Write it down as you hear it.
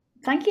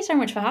Thank you so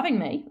much for having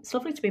me. It's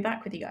lovely to be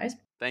back with you guys.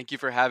 Thank you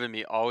for having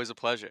me. Always a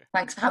pleasure.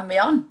 Thanks for having me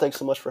on. Thanks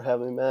so much for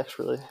having me, Max.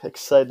 Really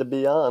excited to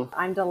be on.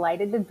 I'm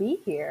delighted to be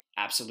here.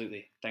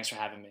 Absolutely. Thanks for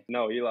having me.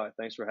 No, Eli,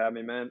 thanks for having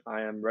me, man. I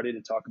am ready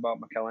to talk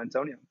about Mikel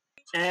Antonio.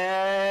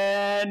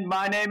 And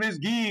my name is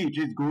Geej.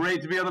 It's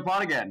great to be on the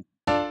pod again.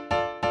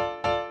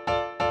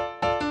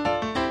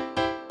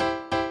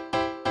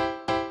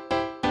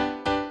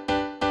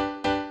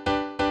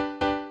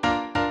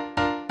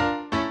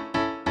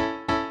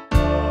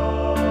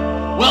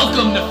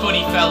 Welcome to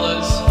Footy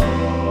Fellas.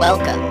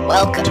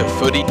 Welcome To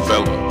Footy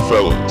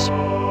Fellas.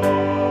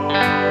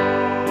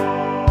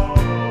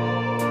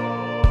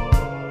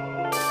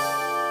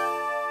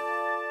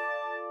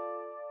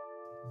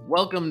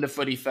 Welcome to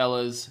Footy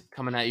Fellas,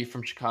 coming at you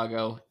from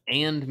Chicago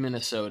and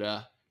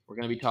Minnesota. We're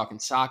going to be talking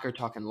soccer,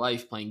 talking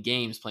life, playing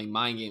games, playing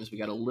mind games. We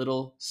got a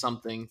little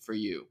something for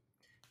you.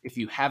 If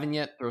you haven't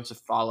yet, throw us a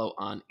follow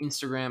on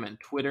Instagram and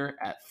Twitter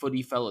at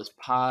Footy Fellas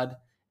Pod,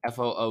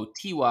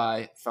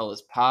 FOOTY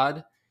Fellas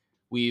Pod.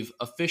 We've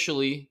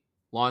officially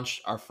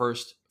launched our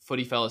first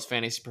Footy Fellas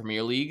Fantasy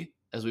Premier League,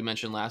 as we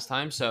mentioned last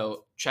time.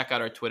 So check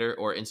out our Twitter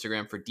or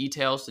Instagram for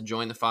details to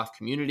join the FOF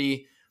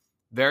community.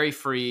 Very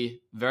free,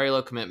 very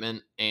low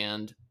commitment,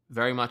 and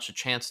very much a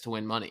chance to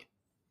win money.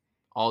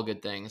 All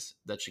good things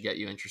that should get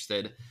you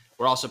interested.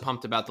 We're also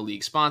pumped about the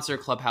league sponsor,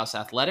 Clubhouse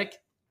Athletic.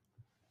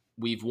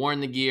 We've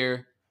worn the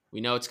gear.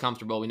 We know it's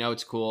comfortable. We know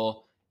it's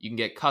cool. You can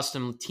get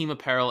custom team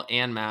apparel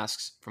and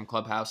masks from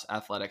Clubhouse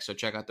Athletic. So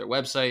check out their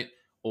website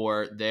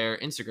or their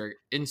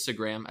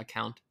Instagram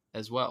account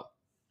as well.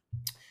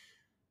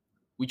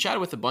 We chatted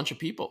with a bunch of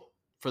people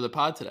for the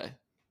pod today.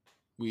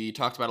 We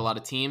talked about a lot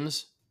of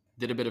teams,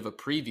 did a bit of a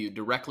preview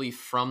directly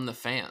from the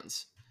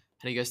fans.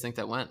 How do you guys think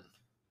that went?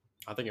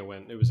 I think it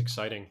was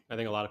exciting. I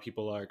think a lot of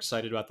people are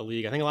excited about the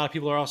league. I think a lot of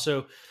people are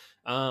also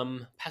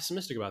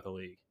pessimistic about the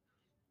league.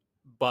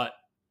 But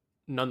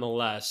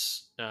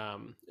nonetheless,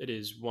 it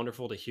is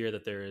wonderful to hear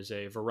that there is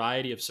a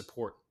variety of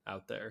support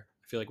out there.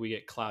 I feel like we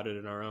get clouded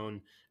in our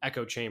own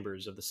echo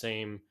chambers of the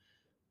same,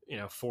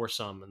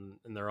 foursome,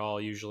 and they're all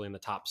usually in the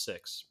top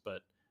six.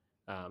 But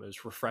it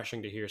was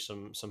refreshing to hear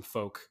some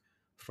folk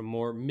from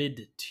more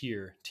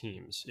mid-tier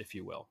teams, if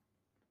you will.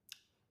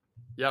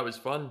 Yeah, it was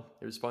fun.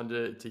 It was fun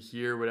to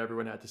hear what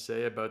everyone had to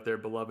say about their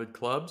beloved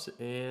clubs.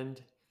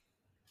 And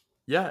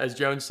yeah, as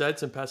Jones said,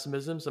 some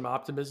pessimism, some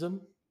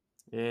optimism.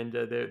 And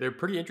they're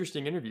pretty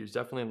interesting interviews.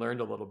 Definitely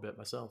learned a little bit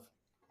myself.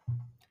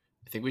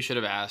 I think we should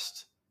have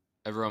asked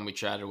everyone we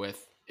chatted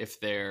with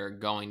if they're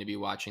going to be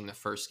watching the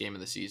first game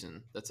of the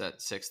season. That's at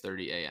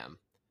 6:30 a.m.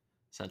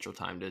 Central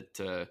Time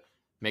to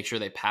make sure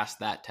they pass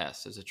that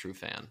test as a true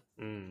fan.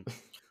 We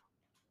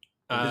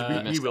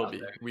will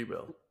be. We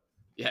will.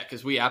 Yeah,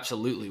 because we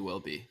absolutely will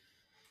be.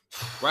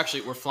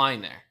 We're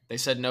flying there. They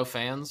said no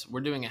fans. We're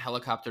doing a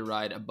helicopter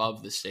ride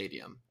above the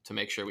stadium to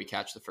make sure we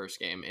catch the first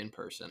game in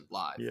person,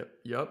 live.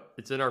 Yep.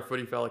 It's in our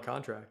Footy Fella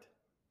contract.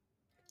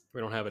 We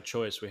don't have a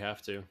choice. We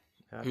have to.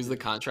 Who's the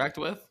contract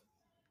with?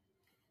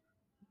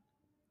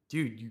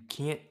 Dude, you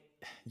can't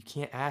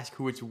ask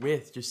who it's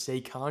with. Just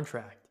say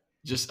contract.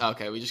 We just got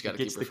to keep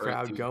gets the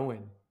crowd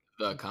going.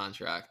 The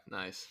contract.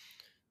 Nice.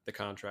 The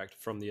contract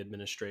from the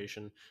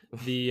administration.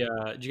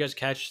 Did you guys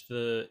catch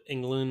the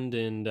England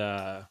and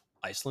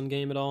Iceland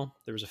game at all?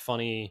 There was a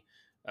funny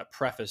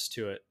preface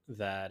to it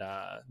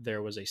that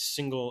there was a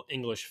single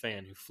English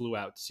fan who flew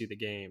out to see the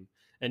game,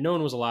 and no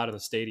one was allowed in the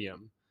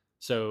stadium.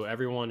 So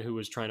everyone who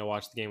was trying to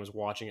watch the game was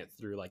watching it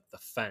through like the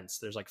fence.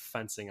 There's like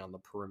fencing on the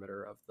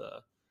perimeter of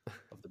the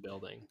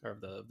building or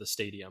of the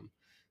stadium,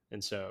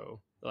 and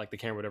so like the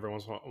camera would every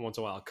once in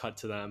a while cut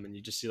to them, and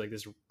you just see like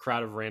this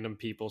crowd of random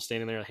people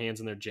standing there, hands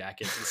in their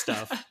jackets and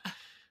stuff. And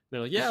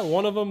they're like, "Yeah,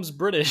 one of them's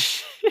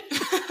British."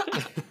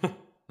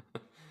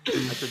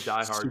 That's a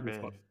diehard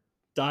fan. Fun.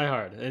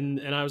 Diehard,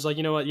 and I was like,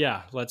 you know what?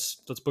 Yeah, let's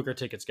book our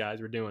tickets,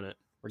 guys. We're doing it.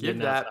 We're Give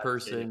that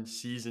person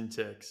season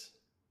ticks.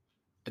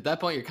 At that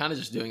point, you're kind of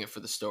just doing it for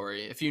the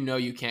story. If you know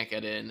you can't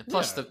get in,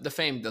 plus the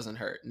fame doesn't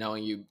hurt,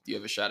 knowing you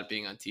have a shot at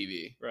being on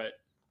TV. Right.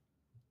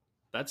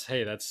 That's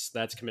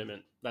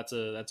commitment. That's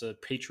a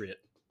patriot.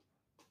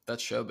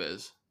 That's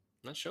showbiz.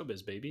 That's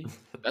showbiz, baby.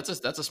 That's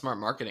a smart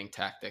marketing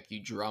tactic.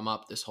 You drum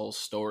up this whole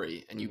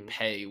story and you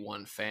pay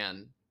one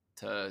fan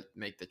to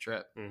make the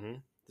trip. Mm-hmm.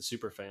 The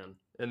super fan.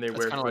 And they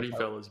wear Footy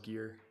Fellas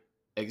gear.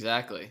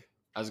 Exactly.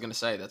 I was gonna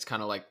say that's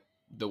kind of like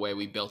the way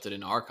we built it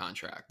in our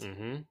contract.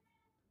 Mm-hmm.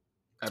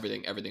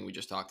 Everything we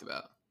just talked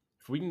about.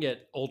 If we can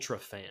get ultra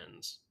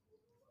fans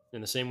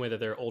in the same way that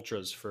they're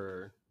ultras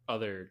for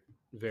other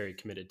very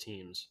committed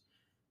teams,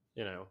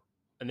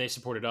 and they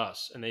supported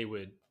us, and they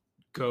would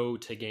go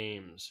to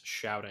games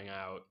shouting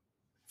out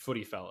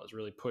Footy Fellas,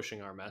 really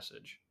pushing our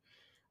message.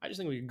 I just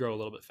think we could grow a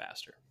little bit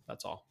faster.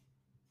 That's all.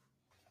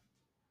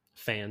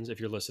 Fans, if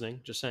you're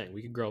listening, just saying,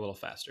 we could grow a little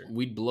faster.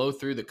 We'd blow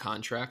through the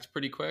contract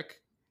pretty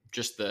quick.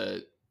 Just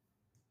the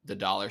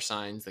dollar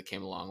signs that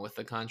came along with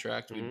the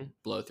contract, we'd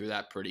blow through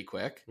that pretty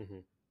quick. Mm-hmm.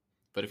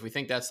 But if we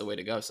think that's the way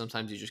to go,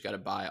 sometimes you just got to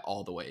buy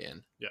all the way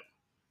in. Yep.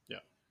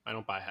 I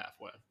don't buy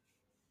halfway.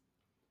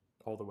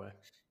 All the way.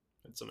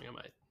 That's something I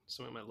might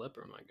Something on my lip,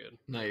 or am I good?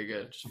 No, you're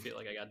good. I just feel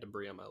like I got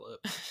debris on my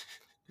lip.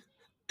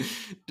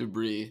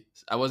 Debris.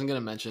 I wasn't going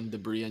to mention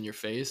debris on your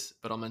face,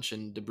 but I'll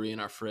mention debris in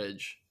our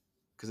fridge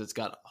because it's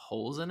got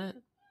holes in it.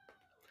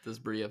 Does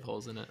brie have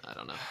holes in it? I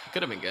don't know. It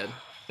could have been good.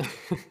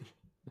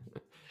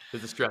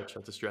 There's a stretch.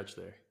 That's a stretch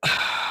there.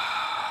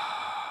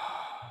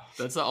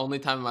 That's the only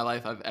time in my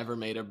life I've ever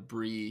made a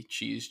brie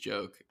cheese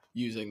joke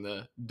using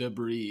the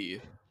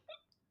debris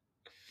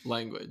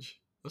language.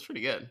 That's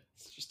pretty good.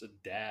 It's just a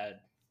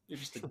dad. You're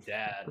just a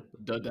dad.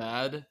 Da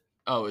dad?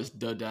 Oh, is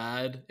da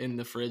dad in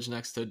the fridge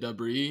next to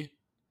debris?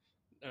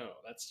 No,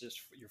 that's just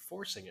you're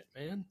forcing it,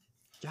 man.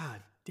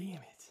 God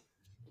damn it.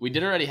 We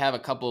did already have a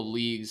couple of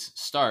leagues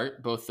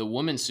start. Both the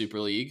Women's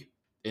Super League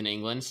in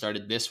England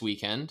started this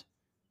weekend,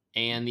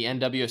 and the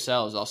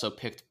NWSL has also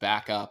picked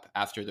back up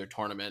after their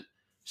tournament.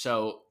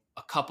 So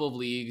a couple of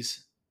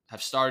leagues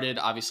have started.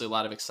 Obviously, a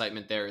lot of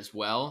excitement there as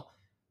well.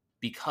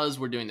 Because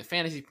we're doing the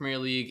Fantasy Premier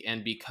League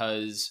and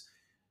because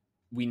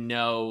we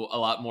know a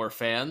lot more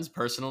fans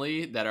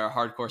personally that are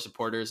hardcore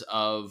supporters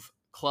of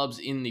clubs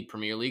in the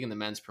Premier League and the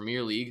Men's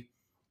Premier League,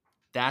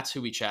 that's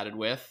who we chatted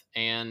with.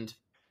 And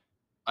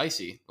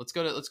Icy, let's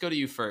go to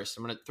you first.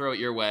 I'm going to throw it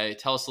your way.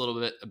 Tell us a little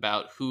bit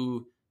about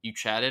who you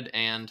chatted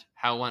and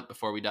how it went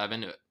before we dive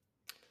into it.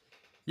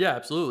 Yeah,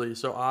 absolutely.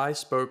 So I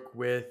spoke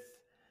with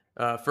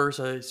first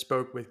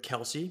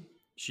Kelsey.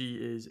 She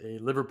is a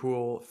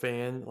Liverpool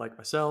fan like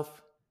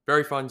myself.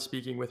 Very fun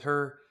speaking with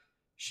her.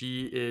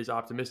 She is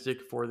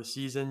optimistic for the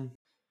season.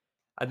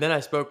 And then I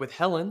spoke with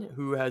Helen,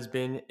 who has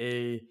been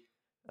a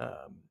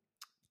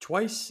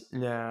twice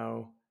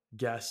now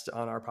guest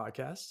on our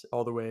podcast,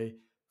 all the way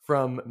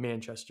from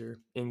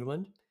Manchester,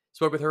 England.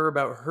 Spoke with her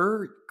about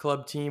her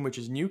club team, which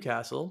is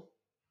Newcastle.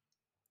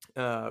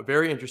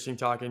 Very interesting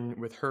talking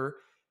with her.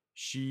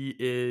 She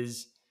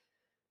is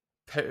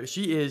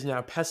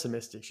now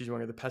pessimistic. She's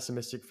one of the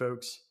pessimistic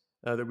folks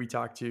that we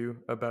talked to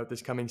about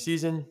this coming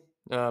season.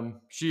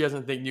 She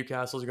doesn't think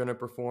Newcastle is going to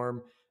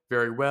perform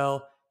very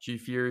well. She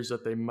fears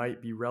that they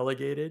might be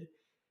relegated.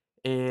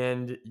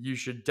 And you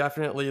should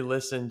definitely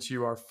listen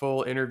to our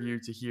full interview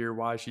to hear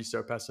why she's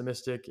so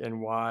pessimistic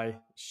and why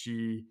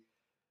she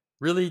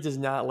really does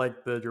not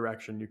like the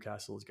direction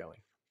Newcastle is going.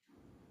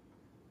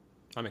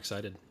 I'm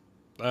excited.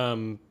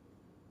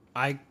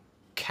 I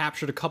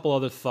captured a couple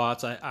other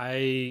thoughts.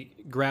 I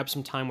grabbed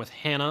some time with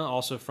Hannah,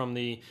 also from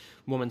the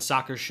Women's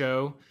Soccer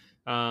Show.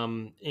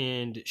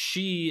 And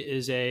she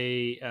is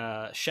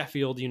a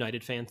Sheffield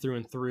United fan through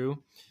and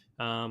through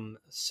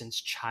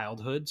since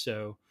childhood.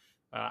 So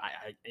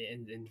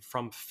and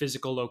from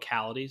physical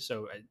locality.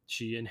 So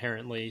she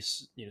inherently,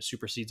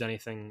 supersedes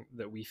anything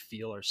that we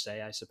feel or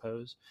say, I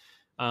suppose.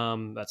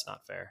 That's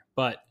not fair,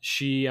 but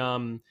she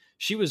loved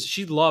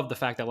the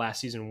fact that last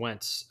season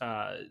went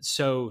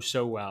so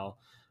well,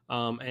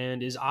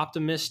 and is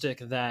optimistic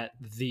that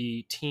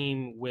the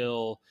team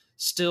will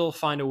still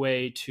find a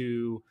way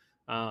to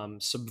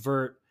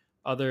subvert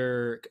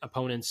other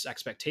opponents'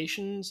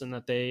 expectations, and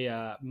that they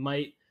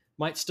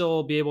might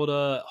still be able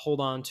to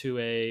hold on to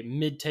a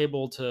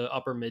mid-table to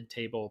upper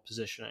mid-table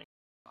positioning.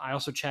 I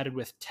also chatted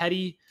with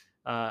Teddy,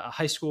 a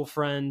high school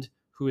friend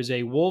who is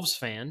a Wolves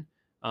fan,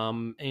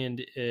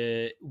 and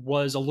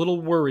was a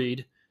little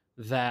worried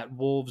that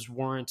Wolves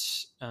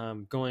weren't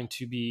going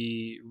to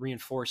be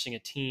reinforcing a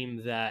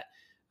team that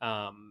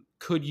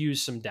could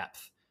use some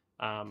depth.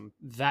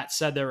 That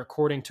said, their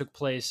recording took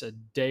place a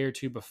day or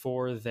two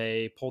before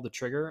they pulled the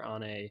trigger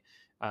on a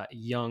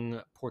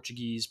young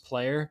Portuguese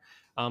player,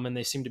 and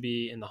they seem to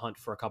be in the hunt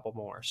for a couple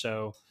more.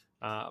 So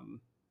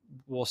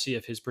we'll see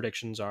if his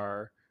predictions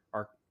are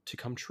to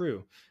come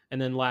true.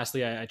 And then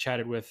lastly, I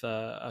chatted with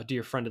a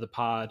dear friend of the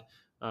pod,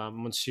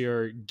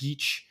 Monsieur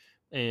Geach,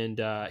 and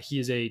he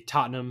is a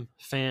Tottenham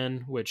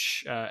fan,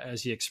 which,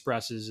 as he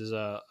expresses, is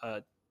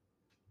a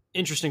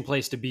interesting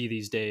place to be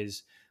these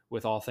days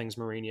with all things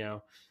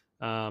Mourinho.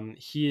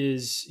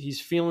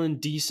 He's feeling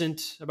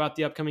decent about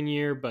the upcoming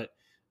year, but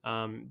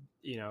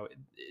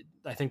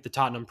I think the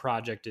Tottenham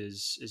project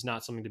is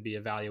not something to be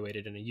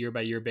evaluated in a year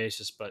by year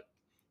basis, but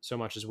so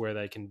much as where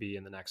they can be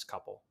in the next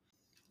couple.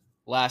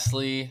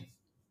 Lastly,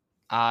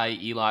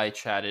 Eli,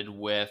 chatted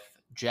with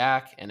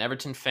Jack, an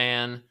Everton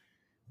fan.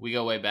 We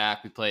go way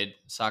back. We played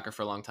soccer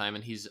for a long time,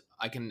 and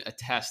I can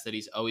attest that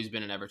he's always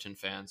been an Everton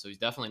fan, so he's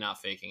definitely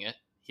not faking it.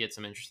 He had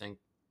some interesting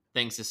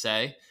things to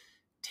say.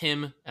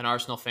 Tim, an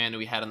Arsenal fan who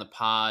we had on the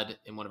pod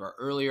in one of our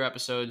earlier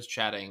episodes,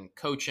 chatting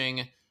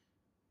coaching.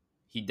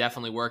 He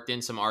definitely worked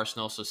in some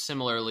Arsenal, so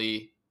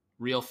similarly,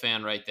 real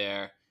fan right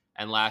there.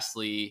 And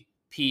lastly,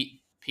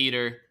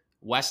 Peter,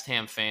 West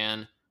Ham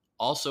fan,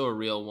 also a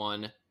real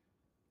one.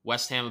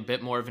 West Ham, a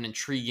bit more of an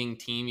intriguing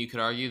team, you could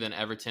argue, than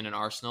Everton and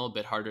Arsenal, a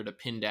bit harder to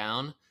pin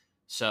down.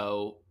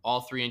 So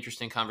all three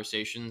interesting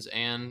conversations,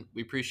 and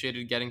we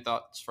appreciated getting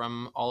thoughts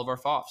from all of our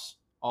FOFs,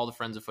 all the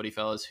friends of Footy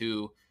Fellas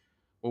who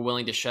were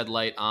willing to shed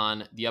light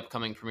on the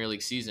upcoming Premier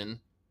League season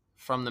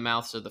from the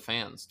mouths of the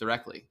fans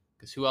directly.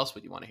 Because who else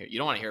would you want to hear? You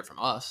don't want to hear it from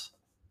us.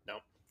 No.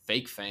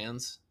 Fake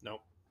fans.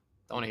 Nope.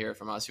 Don't want to hear it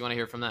from us. You want to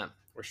hear it from them.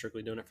 We're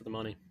strictly doing it for the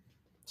money.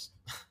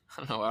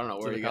 I don't know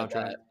where you got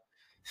that.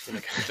 It's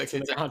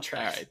in the contract.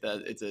 All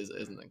right, that it is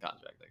in the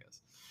contract, I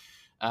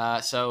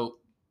guess. So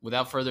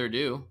without further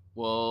ado,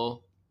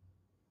 we'll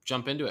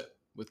jump into it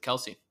with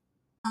Kelsey.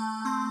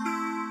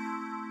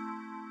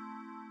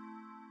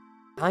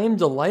 I am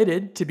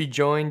delighted to be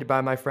joined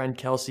by my friend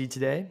Kelsey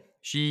today.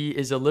 She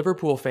is a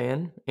Liverpool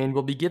fan and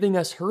will be giving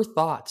us her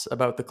thoughts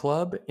about the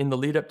club in the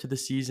lead up to the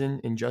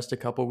season in just a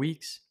couple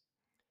weeks.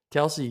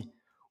 Kelsey,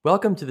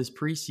 welcome to this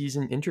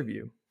preseason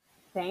interview.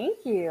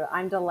 Thank you.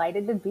 I'm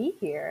delighted to be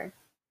here.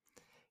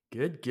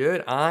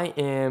 Good. I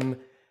am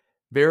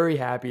very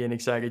happy and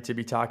excited to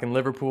be talking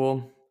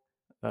Liverpool.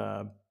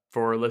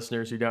 For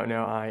listeners who don't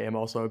know, I am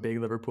also a big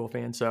Liverpool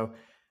fan. So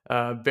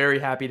very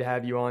happy to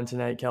have you on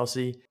tonight,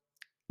 Kelsey.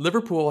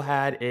 Liverpool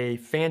had a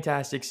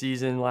fantastic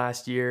season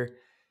last year.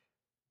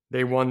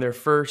 They won their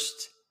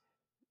first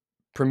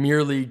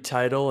Premier League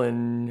title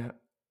in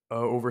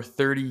over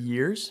 30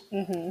 years.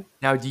 Mm-hmm.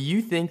 Now, do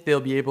you think they'll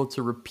be able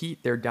to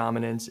repeat their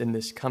dominance in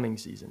this coming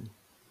season?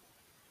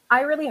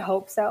 I really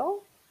hope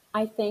so.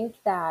 I think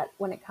that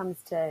when it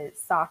comes to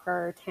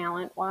soccer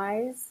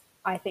talent-wise,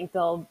 I think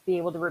they'll be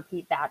able to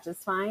repeat that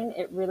just fine.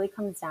 It really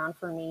comes down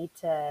for me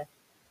to,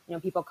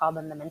 people call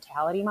them the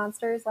mentality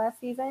monsters last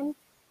season.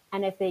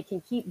 And if they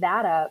can keep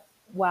that up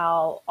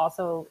while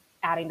also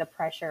adding the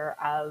pressure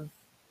of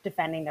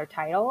defending their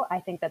title, I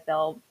think that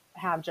they'll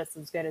have just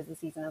as good as the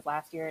season as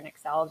last year and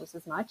excel just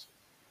as much.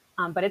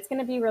 But it's going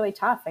to be really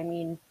tough. I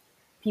mean,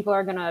 people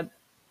are going to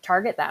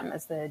target them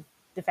as the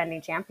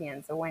defending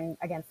champions. A win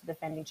against the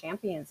defending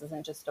champions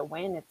isn't just a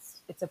win.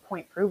 It's a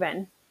point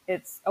proven.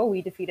 It's,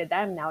 we defeated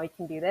them. Now we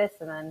can do this.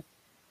 And then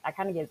that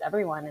kind of gives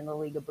everyone in the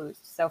league a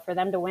boost. So for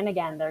them to win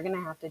again, they're going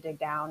to have to dig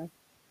down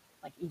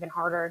like even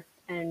harder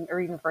or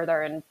even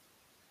further and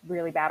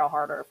really battle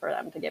harder for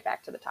them to get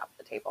back to the top of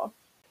the table.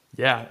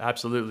 Yeah,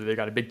 absolutely. They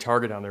got a big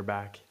target on their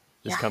back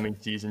this coming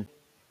season.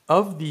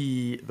 Of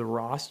the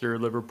roster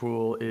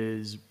Liverpool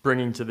is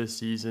bringing to this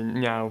season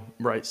now,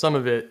 right, some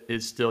of it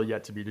is still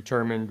yet to be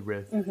determined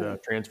with the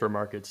transfer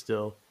market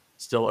still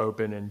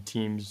open and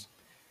teams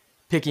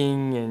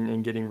picking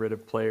and getting rid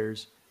of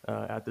players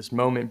at this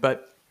moment.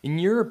 But in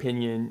your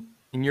opinion,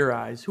 in your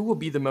eyes, who will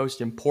be the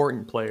most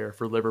important player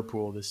for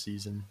Liverpool this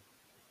season?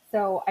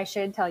 So I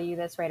should tell you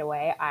this right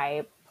away.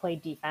 I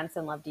played defense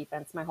and loved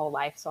defense my whole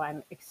life, so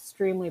I'm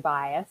extremely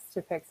biased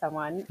to pick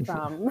someone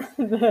from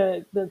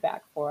the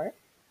back four.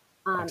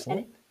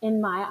 And in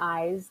my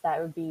eyes,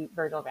 that would be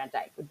Virgil van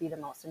Dijk would be the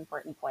most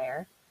important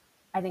player.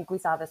 I think we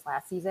saw this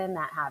last season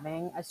that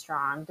having a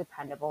strong,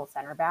 dependable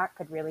center back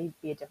could really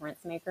be a difference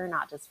maker,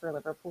 not just for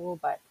Liverpool,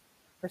 but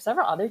for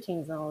several other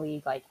teams in the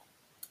league. Like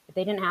if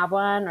they didn't have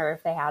one or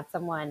if they had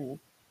someone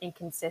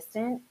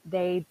inconsistent,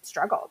 they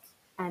struggled.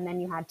 And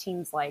then you had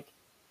teams like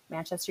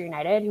Manchester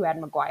United who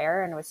had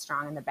Maguire and was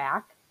strong in the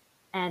back.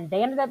 And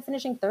they ended up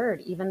finishing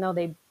third, even though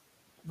they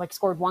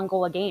scored 1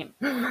 goal a game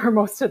for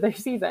most of their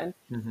season.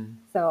 Mm-hmm.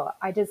 So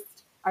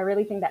I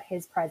really think that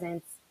his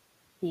presence,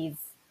 he's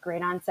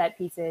great on set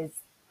pieces.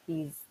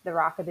 He's the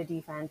rock of the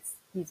defense.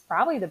 He's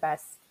probably the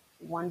best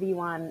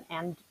 1v1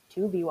 and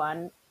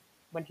 2v1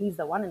 when he's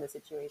the one in the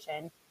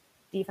situation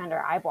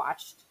defender I've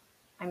watched.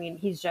 I mean,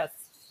 he's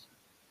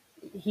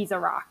a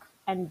rock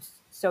and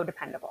so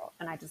dependable.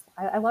 And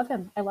I love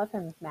him. I love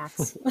him,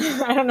 Max.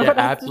 I don't know. Yeah,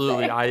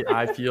 absolutely.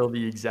 I feel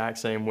the exact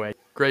same way.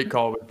 Great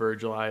call with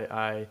Virgil.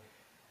 I'd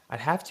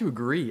have to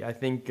agree. I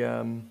think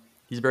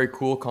he's a very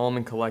cool, calm,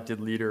 and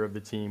collected leader of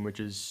the team, which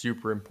is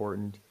super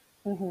important.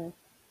 Mm-hmm.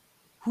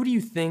 Who do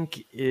you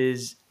think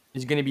is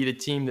going to be the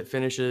team that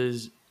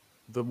finishes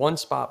the one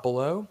spot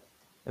below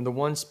and the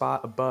one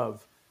spot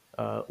above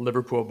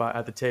Liverpool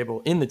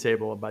in the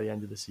table by the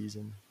end of the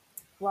season?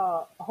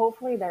 Well,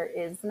 hopefully there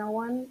is no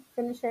one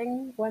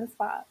finishing one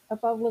spot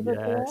above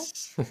Liverpool.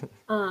 Yes.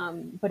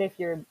 But if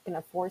you're going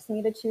to force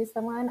me to choose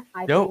someone,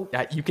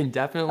 you can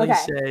definitely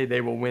say they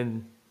will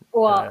win.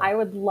 Well, I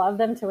would love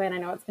them to win. I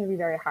know it's going to be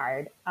very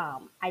hard.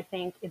 I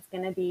think it's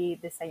going to be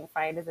the same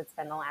fight as it's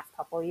been the last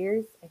couple of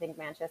years. I think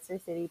Manchester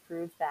City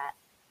proves that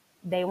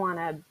they want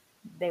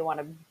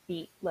to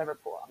beat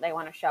Liverpool. They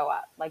want to show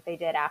up like they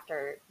did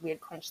after we had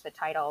clinched the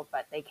title,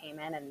 but they came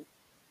in and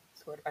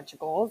scored a bunch of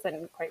goals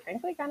and quite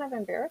frankly kind of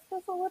embarrassed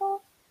us a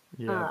little.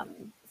 Yeah.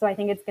 So I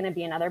think it's going to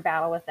be another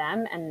battle with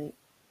them. And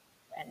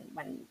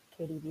when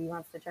KDB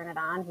wants to turn it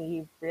on,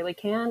 he really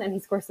can, and he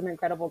scores some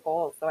incredible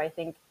goals. So I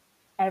think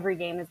every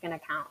game is going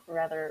to count,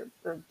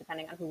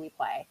 depending on who we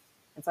play.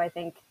 And so I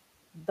think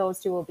those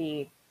two will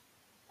be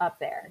up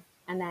there.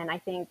 And then I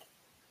think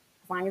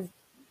as long as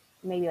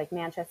maybe like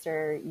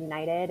Manchester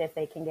United, if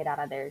they can get out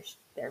of their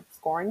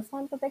scoring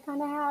slump that they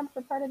kind of had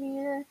for part of the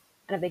year,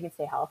 and if they can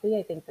stay healthy,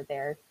 I think that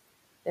they're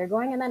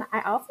going. And then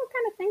I also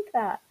kind of think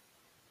that,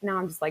 now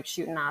I'm just like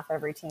shooting off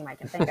every team I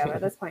can think of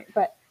at this point,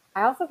 but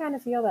I also kind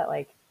of feel that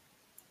like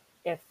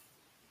if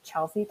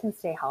Chelsea can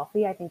stay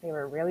healthy, I think they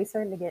were really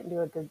starting to get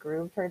into a good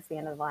groove towards the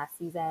end of the last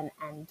season,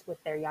 and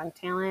with their young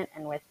talent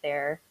and with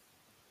their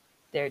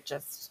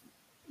just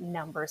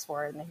numbers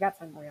for it, and they've got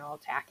some real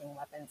attacking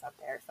weapons up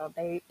there. So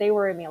they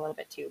worry me a little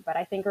bit too, but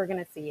I think we're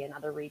going to see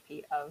another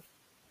repeat of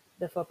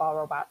the football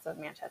robots of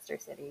Manchester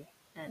City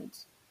and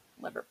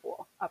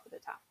Liverpool up at the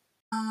top.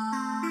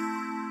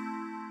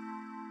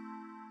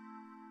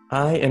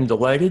 I am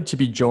delighted to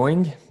be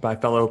joined by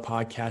fellow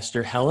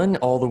podcaster Helen,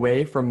 all the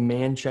way from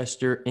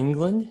Manchester,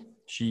 England.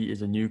 She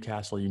is a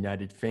Newcastle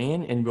United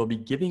fan and will be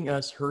giving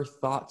us her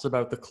thoughts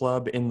about the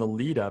club in the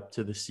lead up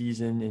to the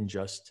season in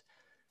just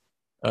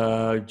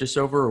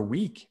over a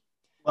week.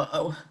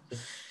 Whoa.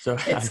 So,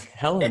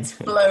 Helen. It's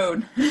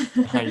flown.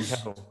 I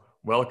know.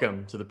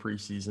 Welcome to the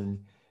preseason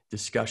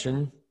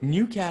discussion.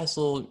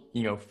 Newcastle,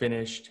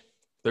 finished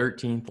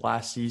 13th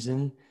last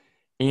season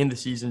and the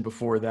season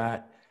before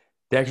that.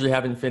 They actually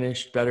haven't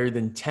finished better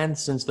than 10th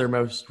since their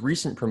most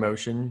recent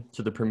promotion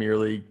to the Premier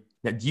League.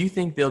 Now, do you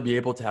think they'll be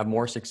able to have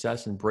more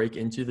success and break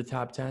into the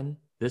top 10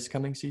 this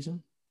coming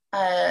season?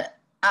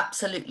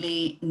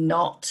 Absolutely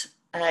not.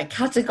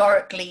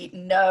 Categorically,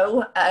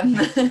 no.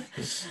 I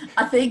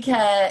think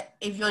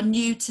if you're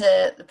new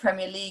to the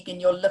Premier League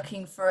and you're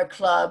looking for a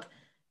club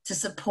to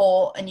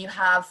support and you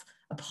have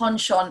a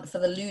penchant for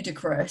the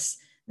ludicrous,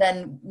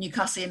 then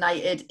Newcastle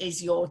United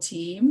is your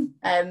team.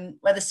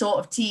 We're the sort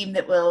of team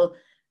that will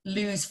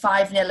lose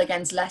 5-0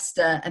 against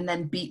Leicester and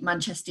then beat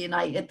Manchester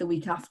United the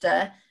week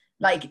after.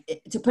 Like,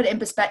 to put it in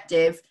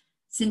perspective,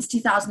 since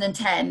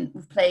 2010,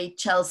 we've played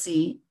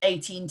Chelsea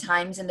 18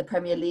 times in the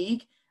Premier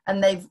League,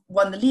 and they've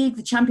won the league,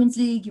 the Champions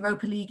League,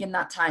 Europa League in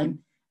that time.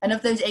 And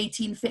of those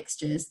 18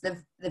 fixtures,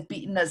 they've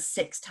beaten us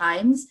 6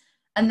 times.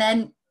 And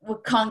then we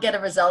can't get a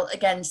result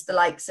against the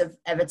likes of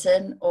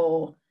Everton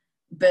or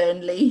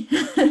Burnley.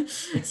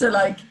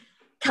 So,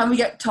 can we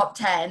get top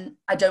 10?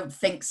 I don't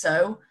think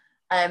so.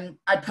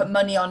 I'd put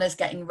money on us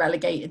getting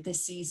relegated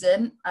this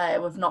season.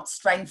 We've not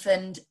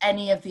strengthened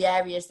any of the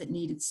areas that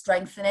needed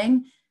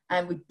strengthening.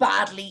 And we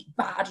badly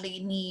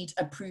need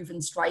a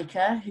proven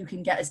striker who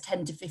can get us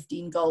 10 to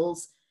 15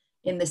 goals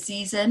in the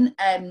season.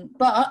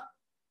 But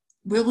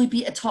will we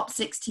beat a top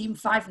 6 team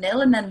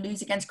 5-0 and then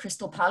lose against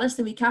Crystal Palace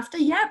the week after?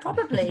 Yeah,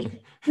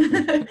 probably.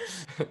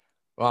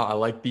 Wow, I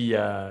like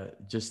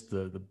the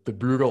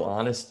brutal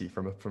honesty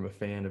from a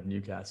fan of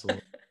Newcastle.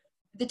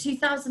 The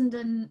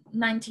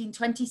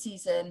 2019-20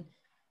 season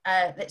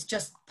that's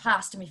just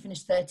passed and we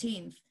finished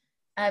 13th,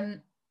 I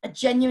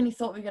genuinely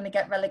thought we were going to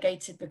get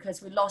relegated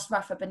because we lost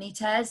Rafa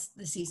Benitez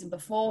the season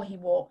before. He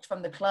walked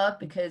from the club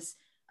because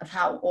of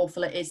how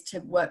awful it is to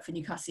work for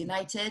Newcastle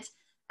United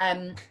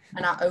and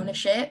our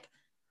ownership.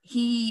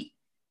 They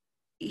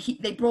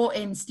brought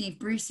in Steve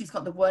Bruce, who's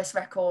got the worst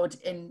record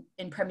in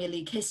Premier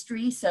League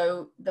history,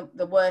 so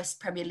the worst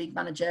Premier League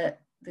manager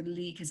the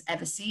league has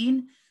ever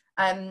seen.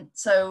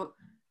 So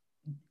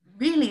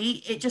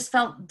really, it just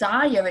felt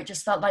dire. It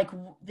just felt like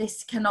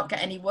this cannot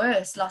get any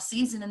worse last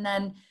season. And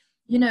then,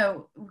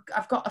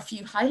 I've got a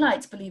few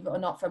highlights, believe it or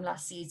not, from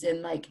last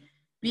season, like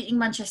beating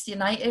Manchester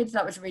United.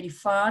 That was really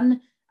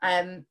fun.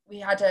 We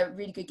had a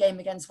really good game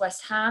against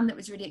West Ham that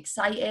was really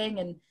exciting.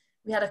 And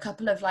we had a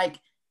couple of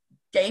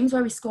games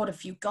where we scored a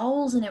few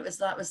goals and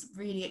that was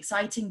really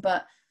exciting.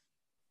 But,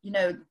 we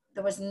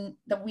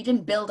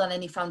didn't build on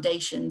any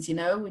foundations, we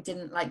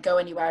didn't go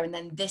anywhere. And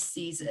then this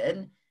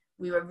season,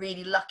 we were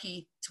really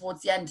lucky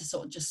towards the end to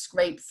sort of just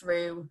scrape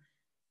through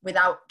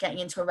without getting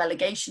into a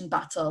relegation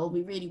battle.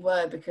 We really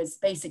were, because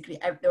basically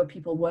there were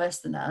people worse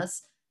than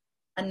us.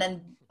 And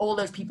then all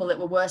those people that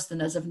were worse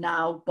than us have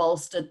now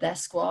bolstered their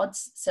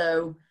squads.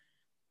 So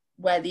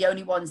we're the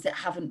only ones that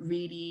haven't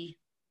really,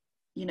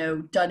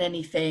 done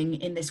anything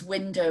in this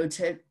window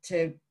to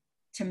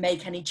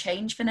make any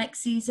change for next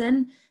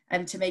season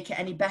and to make it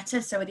any better.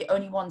 So we're the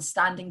only ones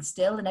standing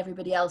still, and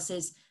everybody else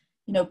is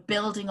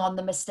building on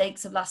the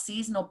mistakes of last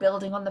season or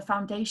building on the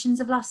foundations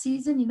of last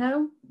season,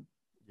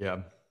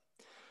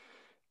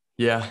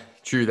 Yeah,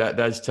 true.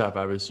 That's tough.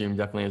 I would assume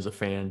definitely as a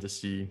fan to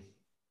see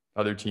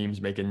other teams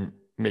making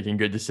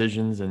good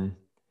decisions. And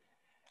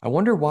I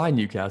wonder why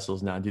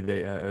Newcastle's not. Do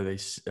they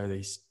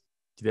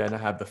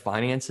not have the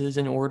finances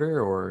in order?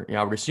 Or,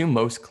 I would assume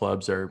most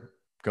clubs are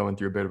going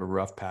through a bit of a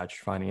rough patch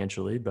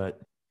financially,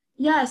 but.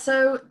 Yeah,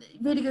 so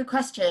really good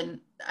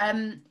question.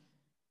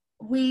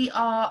 We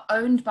are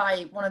owned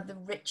by one of the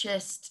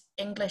richest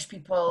English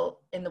people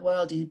in the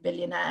world. He's a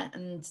billionaire,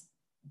 and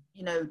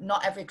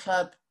not every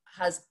club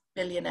has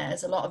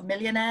billionaires. A lot of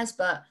millionaires,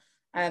 but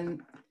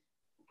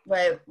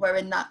we're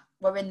in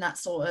that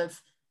sort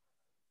of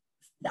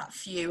that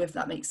few, if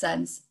that makes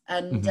sense.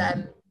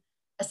 And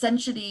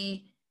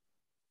essentially,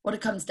 what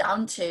it comes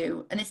down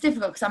to, and it's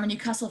difficult because I'm a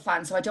Newcastle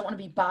fan, so I don't want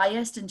to be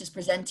biased and just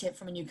present it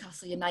from a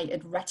Newcastle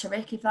United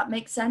rhetoric, if that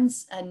makes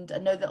sense. And I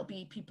know there'll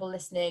be people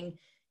listening,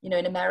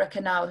 in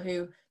America now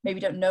who maybe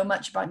don't know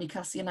much about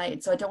Newcastle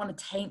United. So I don't want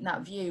to taint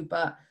that view,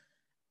 but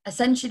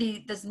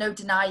essentially there's no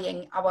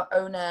denying our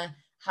owner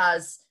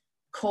has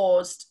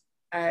caused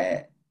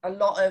a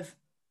lot of,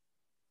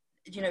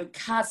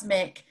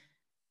 chasmic,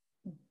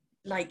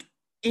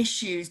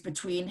 issues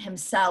between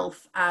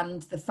himself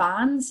and the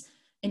fans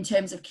in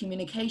terms of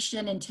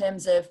communication, in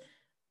terms of,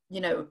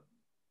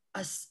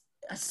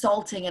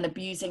 assaulting and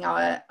abusing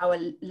our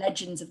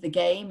legends of the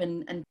game.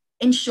 And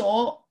in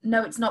short,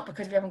 no, it's not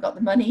because we haven't got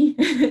the money.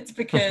 It's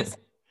because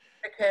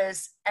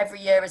because every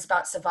year is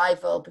about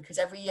survival, because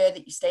every year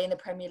that you stay in the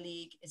Premier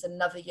League is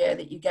another year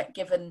that you get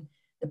given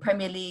the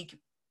Premier League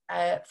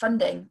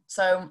funding.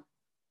 So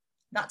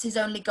that's his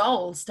only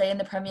goal, stay in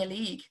the Premier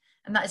League.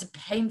 And that is a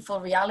painful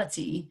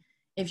reality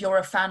if you're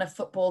a fan of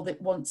football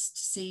that wants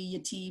to see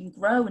your team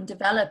grow and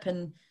develop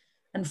and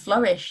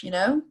flourish, you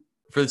know?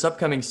 For this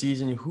upcoming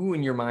season, who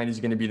in your mind is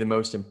going to be the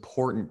most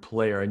important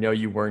player? I know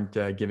you weren't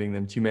giving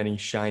them too many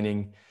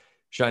shining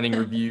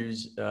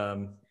reviews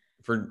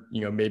for,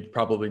 maybe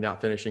probably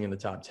not finishing in the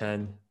top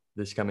 10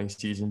 this coming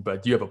season,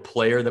 but do you have a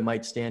player that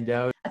might stand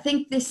out? I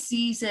think this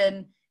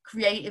season,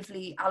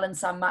 creatively, Alan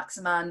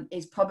Saint-Maximin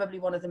is probably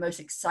one of the most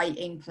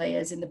exciting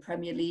players in the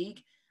Premier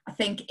League. I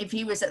think if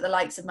he was at the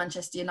likes of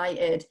Manchester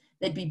United,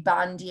 they'd be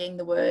bandying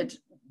the word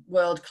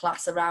world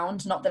class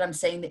around. Not that I'm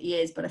saying that he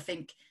is, but I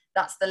think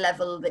that's the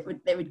level that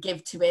they would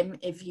give to him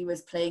if he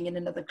was playing in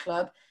another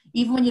club.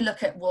 Even when you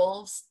look at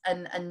Wolves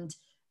and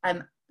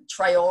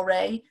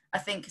Traore, I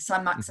think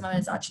Saint-Maximin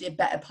is actually a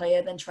better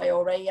player than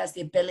Traore. He has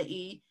the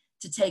ability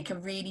to take a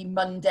really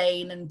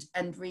mundane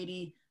and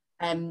really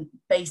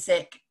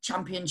basic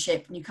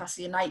Championship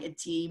Newcastle United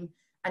team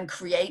and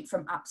create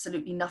from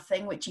absolutely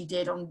nothing, which he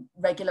did on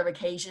regular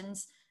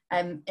occasions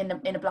in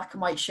a black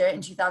and white shirt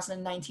in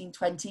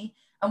 2019-20.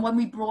 And when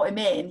we brought him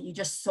in, you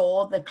just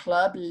saw the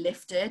club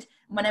lifted.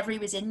 Whenever he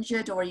was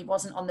injured or he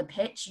wasn't on the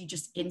pitch, you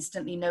just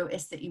instantly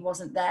noticed that he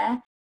wasn't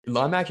there.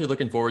 I'm actually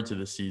looking forward to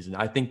this season.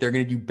 I think they're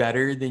going to do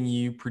better than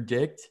you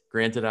predict.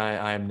 Granted,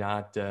 I am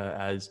not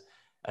as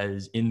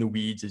in the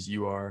weeds as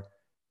you are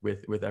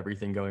with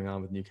everything going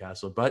on with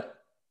Newcastle, but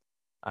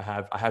I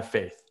have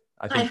faith.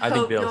 I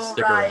think they'll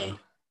stick around.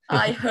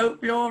 I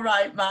hope you're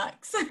right,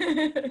 Max.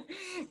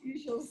 You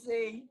shall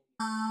see.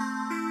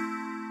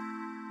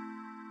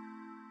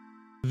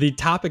 The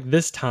topic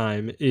this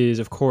time is,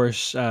 of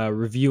course,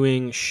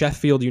 reviewing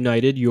Sheffield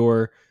United,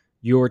 your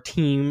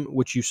team,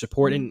 which you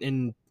support.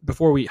 And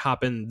before we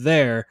hop in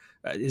there,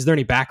 is there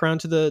any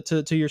background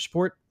to your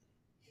support?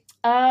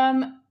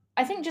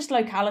 I think just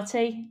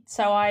locality.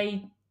 So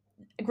I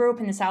grew up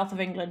in the south of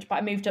England, but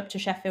I moved up to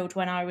Sheffield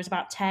when I was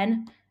about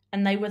 10,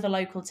 and they were the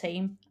local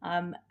team.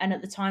 And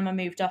at the time I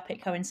moved up,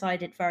 it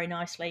coincided very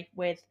nicely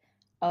with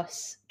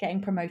us getting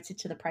promoted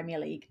to the Premier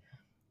League.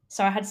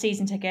 So I had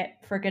season ticket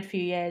for a good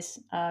few years,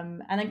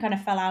 and then kind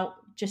of fell out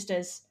just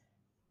as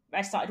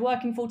I started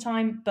working full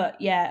time. But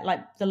yeah,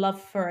 like the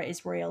love for it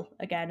is real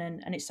again,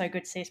 and it's so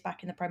good to see us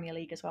back in the Premier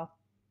League as well.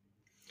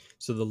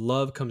 So the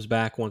love comes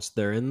back once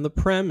they're in the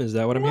Prem. Is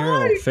that what I'm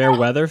hearing? A fair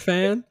weather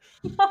fan?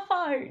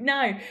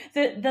 No.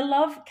 The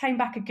love came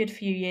back a good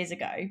few years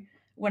ago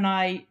when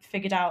I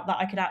figured out that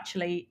I could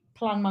actually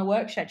plan my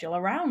work schedule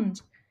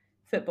around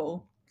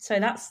football. So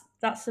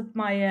that's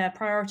my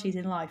priorities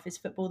in life is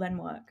football then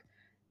work.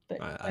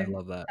 But I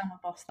love that. Tell my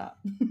boss that.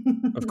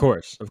 Of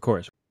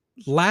course.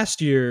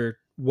 Last year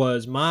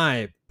was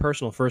my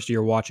personal first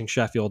year watching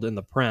Sheffield in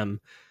the Prem,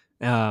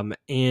 and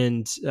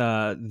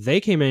they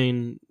came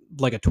in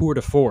like a tour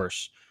de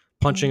force,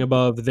 punching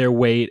above their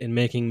weight and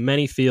making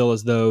many feel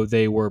as though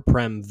they were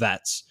Prem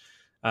vets.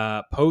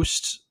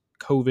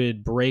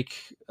 Post-COVID break,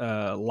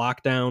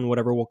 lockdown,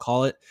 whatever we'll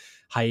call it,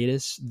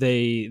 hiatus,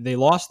 they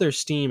lost their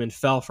steam and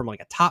fell from like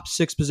a top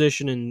 6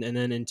 position and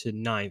then into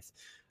 9th.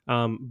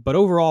 But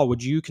overall,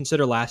 would you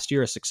consider last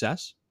year a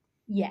success?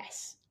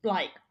 Yes,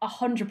 like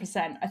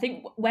 100%. I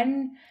think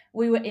when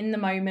we were in the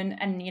moment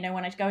and,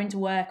 when I'd go into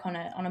work on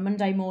a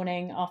Monday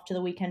morning after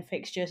the weekend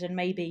fixtures and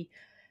maybe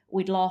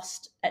we'd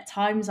lost, at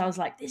times I was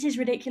like, this is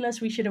ridiculous,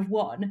 we should have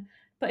won.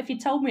 But if you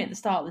told me at the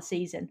start of the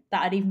season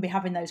that I'd even be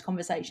having those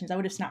conversations, I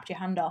would have snapped your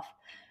hand off.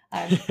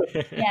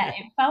 Yeah,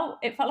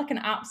 it felt like an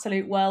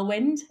absolute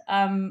whirlwind.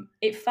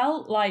 It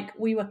felt like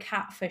we were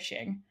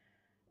catfishing.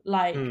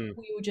 Like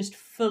we were just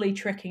fully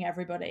tricking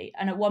everybody.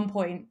 And at one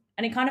point,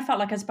 and it kind of felt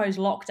like, I suppose,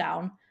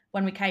 lockdown,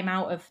 when we came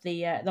out of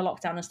the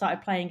lockdown and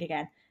started playing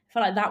again, I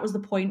felt like that was the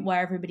point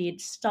where everybody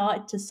had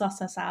started to suss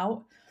us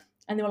out.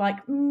 And they were like,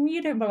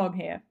 you don't belong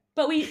here.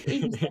 But we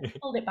even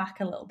pulled it back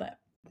a little bit.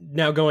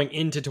 Now going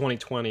into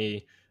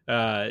 2020,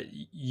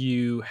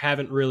 you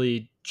haven't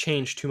really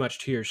changed too much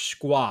to your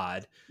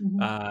squad.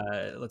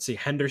 Mm-hmm. Let's see,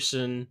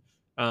 Henderson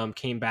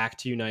came back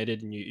to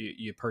United and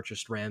you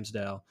purchased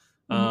Ramsdale.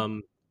 Mm-hmm.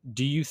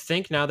 Do you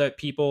think now that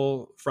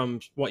people, from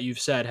what you've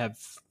said, have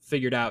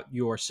figured out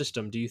your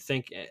system, do you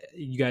think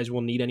you guys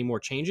will need any more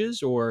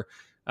changes, or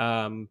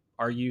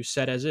are you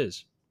set as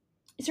is?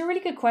 It's a really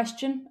good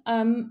question.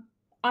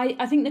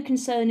 I think the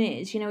concern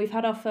is, we've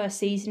had our first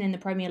season in the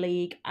Premier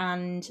League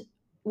and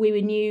we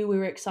were new, we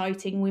were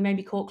exciting. We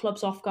maybe caught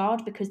clubs off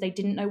guard because they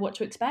didn't know what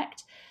to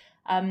expect.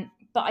 But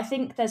I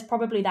think there's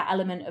probably that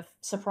element of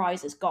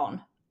surprise is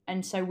gone.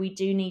 And so we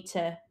do need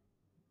to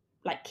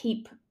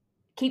keep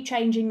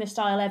changing the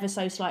style ever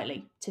so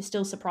slightly to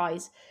still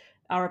surprise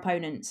our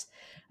opponents.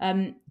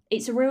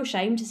 It's a real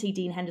shame to see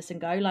Dean Henderson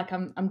go. Like,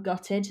 I'm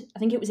gutted. I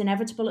think it was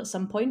inevitable at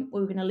some point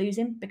we were going to lose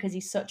him because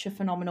he's such a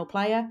phenomenal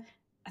player.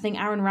 I think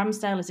Aaron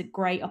Ramsdale is a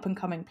great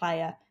up-and-coming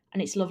player,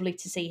 and it's lovely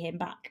to see him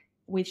back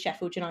with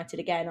Sheffield United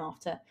again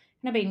after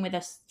being with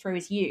us through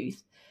his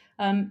youth.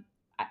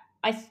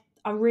 I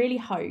I really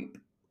hope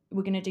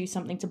we're going to do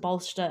something to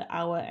bolster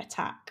our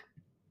attack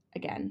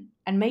again.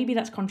 And maybe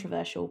that's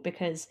controversial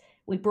because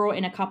we brought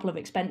in a couple of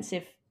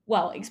expensive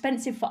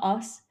for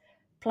us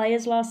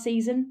players last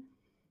season.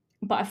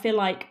 But I feel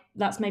like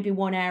that's maybe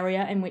one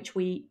area in which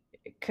we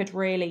could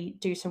really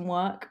do some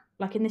work,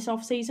 like in this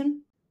off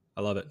season.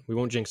 I love it. We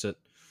won't jinx it.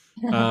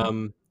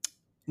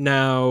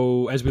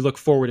 Now, as we look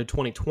forward to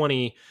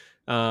 2020,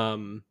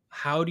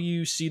 how do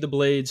you see the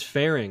Blades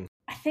faring?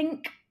 I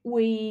think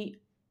we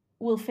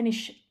will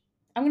finish,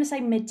 I'm going to say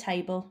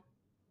mid-table,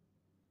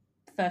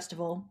 first of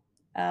all.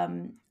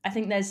 I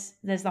think there's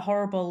the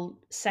horrible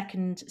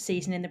second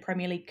season in the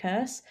Premier League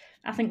curse.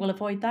 I think we'll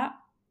avoid that.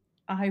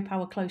 I hope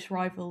our close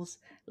rivals,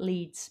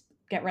 Leeds,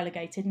 get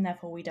relegated, and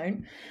therefore we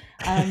don't.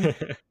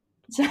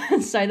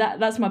 So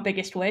that's my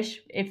biggest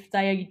wish. If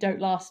they don't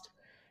last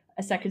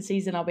a second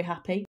season, I'll be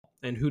happy.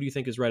 And who do you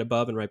think is right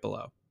above and right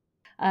below?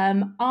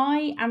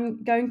 I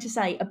am going to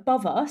say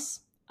above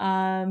us.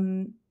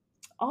 Good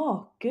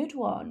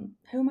one.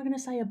 Who am I going to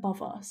say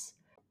above us?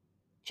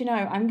 Do you know,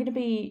 I'm going to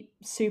be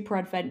super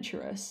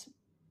adventurous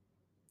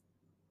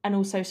and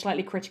also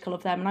slightly critical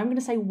of them. And I'm going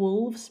to say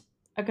Wolves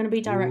are going to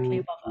be directly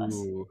above us.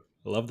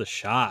 I love the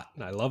shot.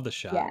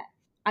 Yeah.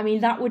 I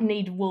mean, that would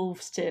need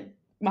Wolves to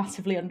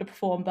massively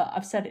underperform, but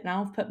I've said it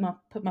now. I've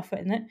put my foot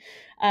in it.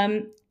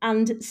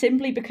 And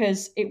simply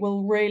because it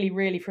will really,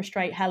 really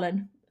frustrate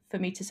Helen for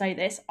me to say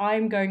this,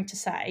 I'm going to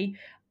say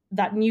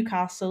that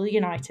Newcastle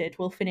United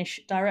will finish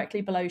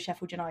directly below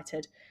Sheffield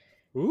United.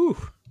 Ooh.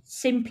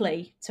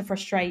 Simply to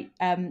frustrate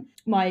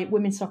my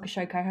Women's Soccer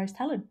Show co-host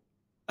Helen.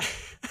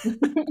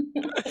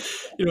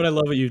 You know what I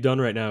love what you've done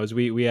right now is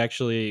we've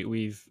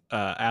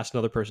asked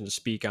another person to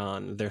speak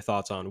on their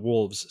thoughts on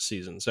Wolves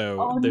season.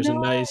 So there's a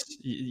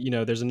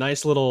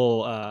nice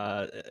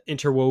little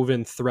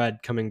interwoven thread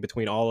coming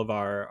between all of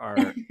our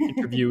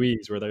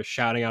interviewees where they're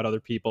shouting out other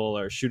people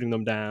or shooting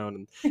them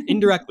down and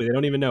indirectly. They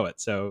don't even know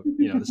it. So,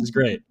 this is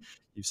great.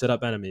 You've set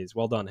up enemies.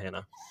 Well done,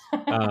 Hannah.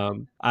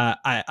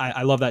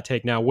 I love that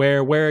take. Now,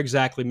 where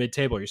exactly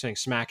mid-table? Are you saying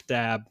smack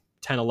dab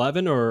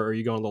 10-11 or are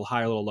you going a little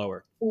higher, a little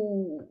lower?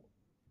 Ooh.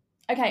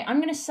 Okay, I'm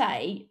going to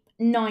say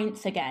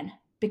 9th again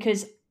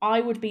because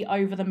I would be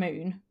over the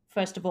moon,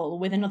 first of all,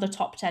 with another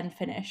top 10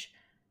 finish,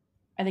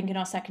 I think, in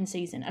our second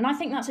season. And I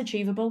think that's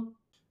achievable.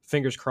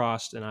 Fingers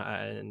crossed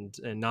and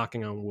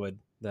knocking on wood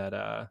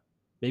that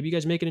maybe you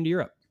guys make it into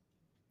Europe.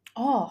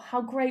 Oh,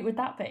 how great would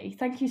that be?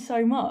 Thank you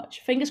so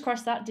much. Fingers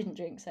crossed that didn't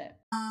jinx it.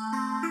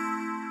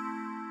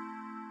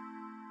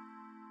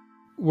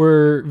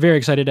 We're very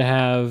excited to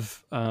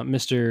have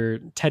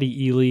Mr.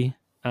 Teddy Ely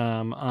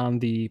on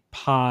the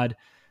pod.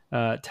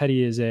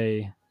 Teddy is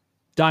a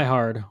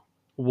diehard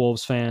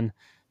Wolves fan.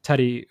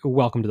 Teddy,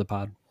 welcome to the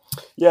pod.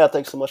 Yeah,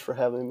 thanks so much for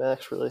having me,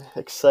 Max. Really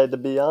excited to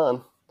be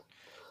on.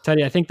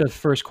 Teddy, I think the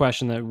first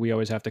question that we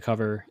always have to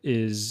cover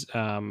is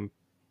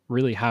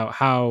really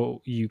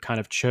how you kind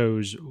of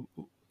chose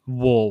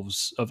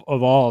Wolves of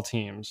all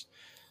teams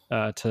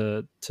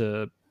to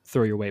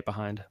throw your weight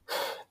behind.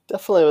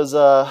 Definitely was,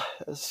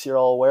 as you're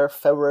all aware,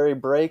 February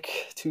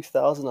break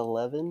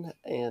 2011,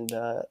 and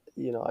I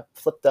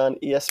flipped on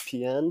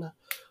ESPN,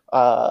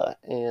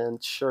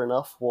 and sure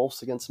enough,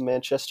 Wolves against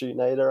Manchester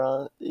United are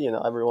on.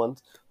 Everyone,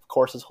 of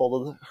course, has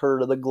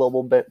heard of the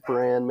global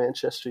brand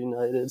Manchester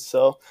United.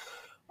 So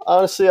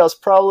honestly, I was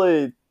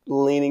probably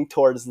leaning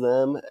towards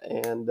them,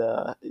 and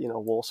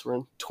Wolves were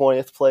in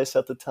 20th place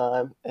at the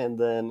time, and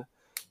then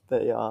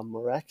they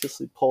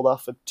miraculously pulled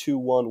off a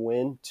 2-1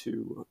 win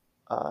to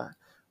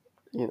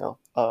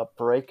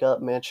break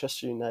up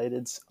Manchester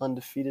United's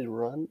undefeated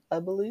run, I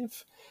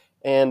believe.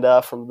 And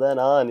from then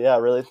on, I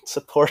really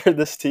supported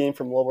this team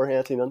from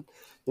Wolverhampton.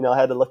 I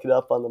had to look it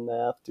up on the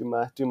map,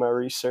 do my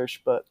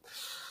research. But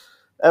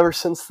ever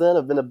since then,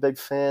 I've been a big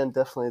fan.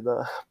 Definitely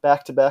the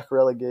back-to-back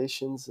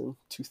relegations in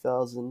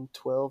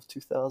 2012,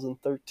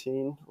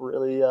 2013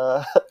 really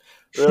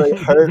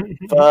hurt.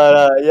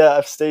 But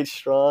I've stayed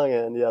strong,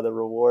 and the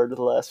reward of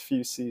the last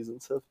few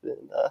seasons have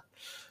been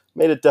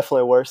made it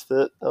definitely worth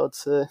it, I would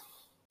say.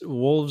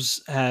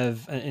 Wolves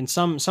have, in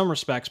some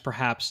respects,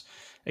 perhaps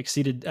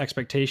exceeded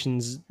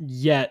expectations,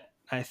 yet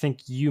I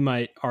think you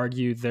might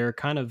argue they're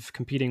kind of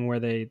competing where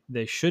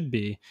they should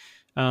be.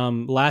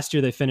 Last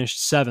year they finished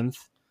 7th,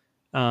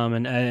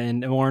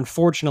 and more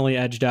unfortunately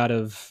edged out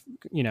of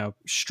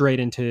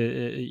straight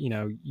into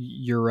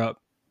Europe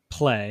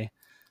play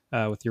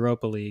with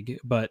Europa League.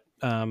 But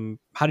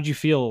how did you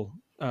feel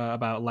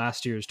about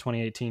last year's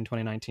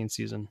 2018-2019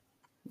 season?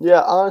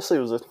 Yeah, honestly,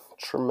 it was a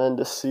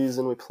tremendous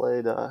season. We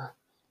played, I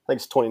think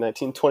it's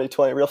 2019,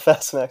 2020, real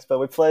fast, Max, but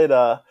we played...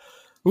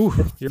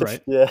 you're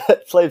right. Yeah,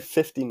 played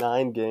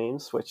 59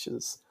 games, which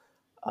is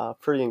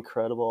pretty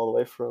incredible, all the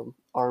way from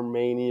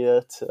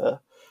Armenia to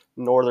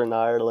Northern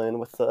Ireland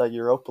with the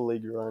Europa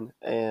League run.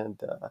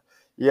 And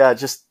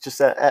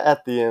just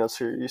at the end,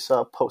 you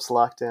saw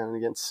post-lockdown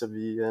against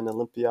Sevilla and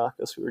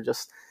Olympiacos. We were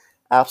just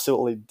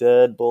absolutely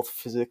dead, both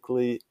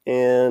physically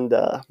and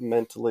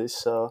mentally.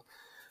 So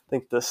I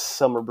think this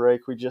summer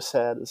break we just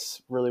had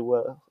is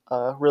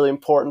really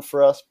important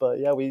for us. But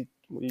we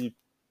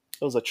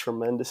was a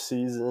tremendous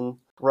season.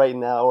 Right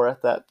now, we're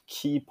at that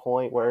key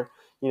point where,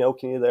 we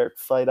can either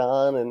fight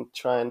on and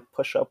try and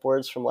push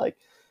upwards from like,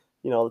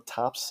 the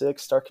top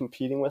 6, start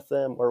competing with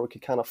them, or we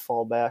could kind of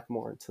fall back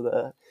more into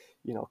the,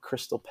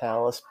 Crystal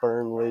Palace,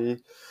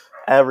 Burnley,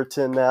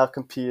 Everton now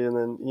competing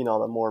in,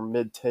 the more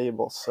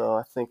mid-table. So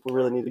I think we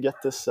really need to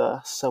get this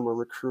summer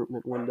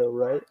recruitment window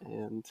right.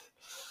 And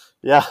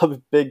yeah, a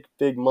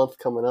big month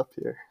coming up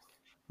here.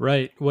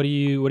 Right. What do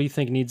you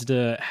think needs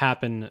to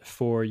happen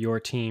for your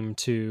team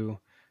to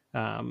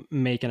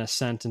make an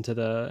ascent into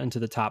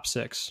the top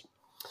 6?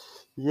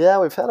 Yeah,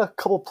 we've had a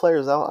couple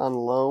players out on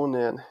loan,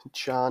 and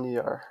Johnny,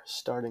 our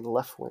starting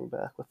left wing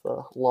back, with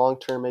a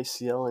long-term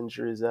ACL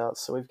injuries out.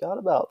 So we've got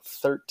about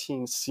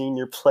 13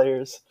 senior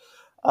players,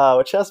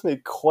 which has me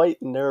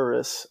quite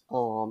nervous.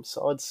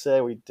 So I would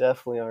say we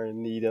definitely are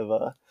in need of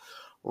a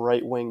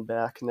right wing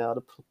back now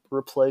to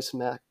replace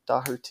Matt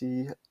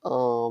Doherty.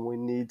 We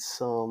need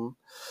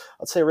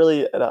I'd say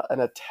really an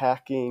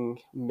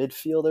attacking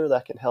midfielder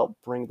that can help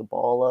bring the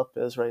ball up,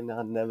 as right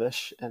now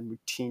Neves and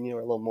Moutinho are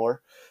a little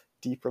more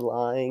deeper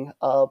lying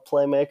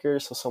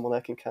playmakers. So someone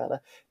that can kind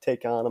of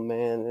take on a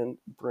man and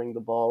bring the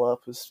ball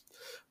up is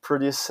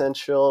pretty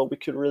essential. We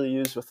could really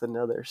use with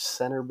another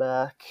center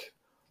back.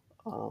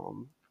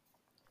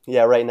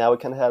 Right now we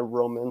kind of had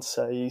Roman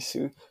Saiz,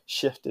 who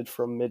shifted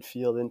from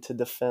midfield into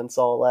defense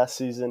all last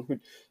season, who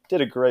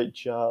did a great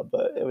job,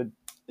 but it would,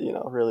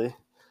 really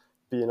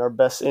be in our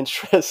best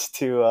interest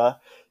to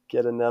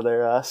get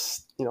another,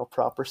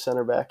 proper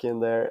center back in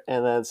there.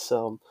 And then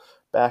some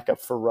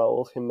backup for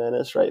Raul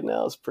Jimenez right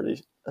now is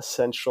pretty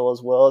essential,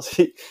 as well as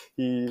he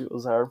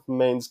was our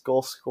main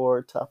goal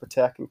scorer, top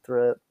attacking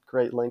threat,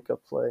 great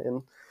link-up play,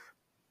 and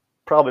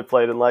probably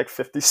played in like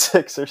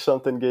 56 or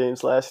something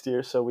games last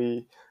year, so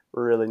we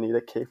really need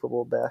a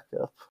capable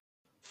backup.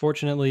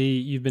 Fortunately,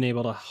 you've been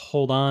able to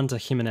hold on to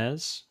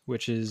Jimenez,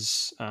 which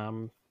is,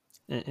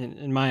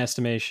 in my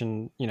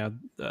estimation,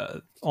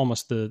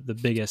 almost the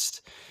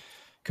biggest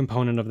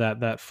component of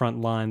that front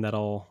line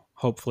that'll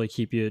hopefully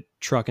keep you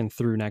trucking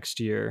through next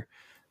year.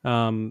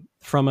 From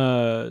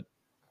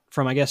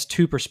I guess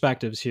 2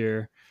 perspectives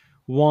here.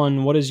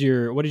 One, what is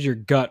your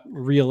gut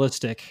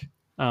realistic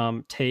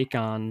take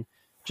on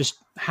just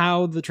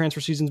how the transfer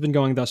season's been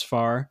going thus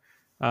far,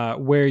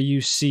 where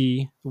you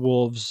see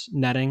Wolves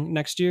netting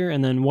next year,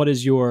 and then what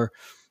is your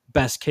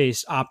best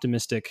case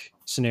optimistic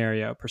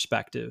scenario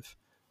perspective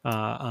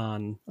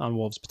on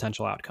Wolves'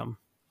 potential outcome?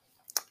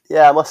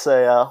 Yeah, I must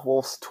say,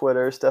 Wolves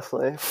Twitter is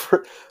definitely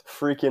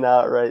freaking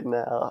out right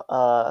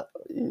now.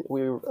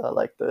 We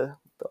like the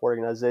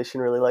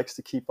organization really likes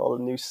to keep all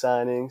the new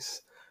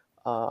signings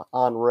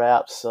on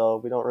wraps,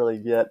 so we don't really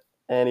get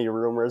any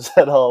rumors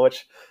at all,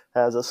 which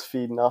has us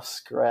feeding off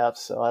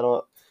scraps.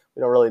 So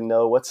we don't really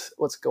know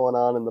what's going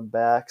on in the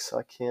back. So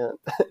I can't.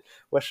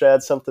 Wish I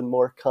had something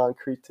more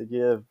concrete to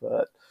give,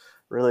 but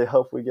really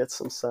hope we get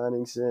some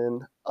signings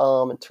in.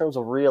 In terms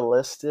of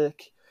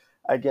realistic,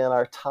 again,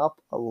 our top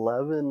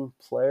 11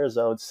 players,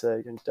 I would say,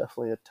 are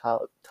definitely a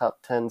top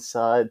 10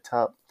 side.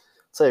 I'd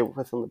say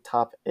within the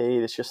top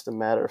 8, it's just a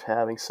matter of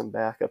having some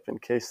backup in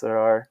case there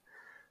are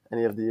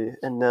any of the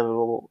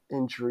inevitable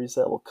injuries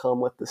that will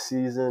come with the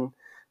season.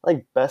 I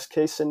think best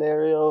case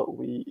scenario,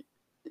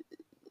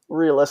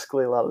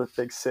 realistically, a lot of the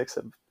big 6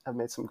 have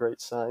made some great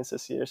signs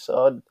this year.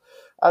 So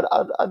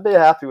I'd be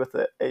happy with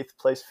the 8th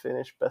place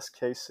finish. Best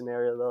case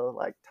scenario, though,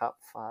 like top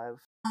 5.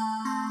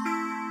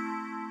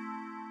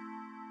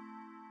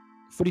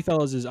 Footy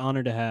Fellas is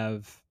honored to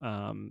have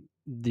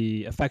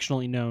the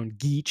affectionately known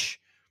Geach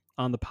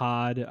on the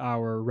pod,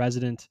 our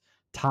resident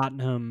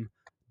Tottenham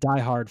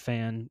diehard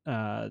fan.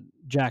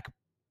 Jack,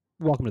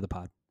 welcome to the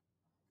pod.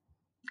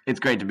 It's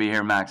great to be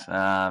here, Max.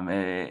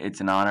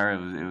 It's an honor.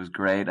 It was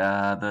great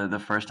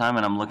the first time,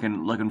 and I'm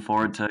looking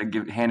forward to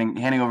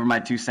handing over my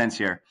 2 cents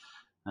here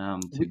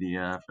for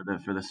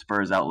the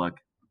Spurs outlook.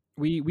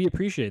 We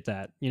appreciate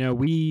that.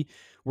 We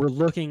were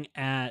looking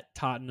at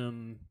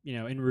Tottenham,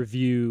 in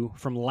review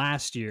from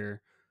last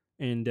year,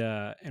 and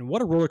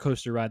what a roller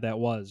coaster ride that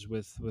was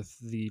with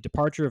the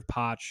departure of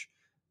Poch,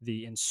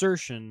 the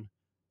insertion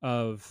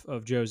of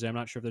Jose. I'm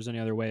not sure if there's any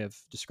other way of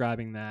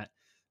describing that.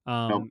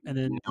 Nope. And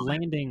then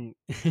landing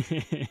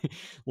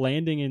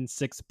in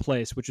 6th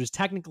place, which was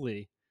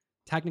technically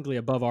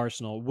above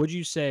Arsenal. Would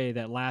you say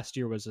that last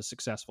year was a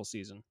successful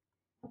season?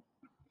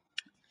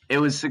 It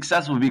was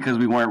successful because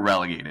we weren't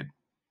relegated.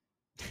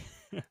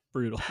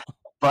 Brutal.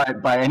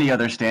 But by any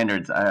other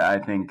standards, I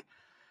think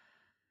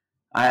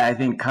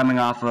coming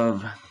off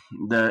of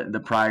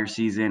the prior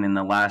season and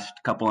the last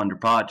couple under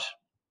Poch,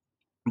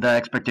 the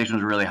expectation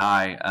was really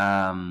high.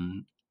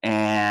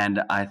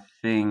 And I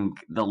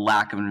think the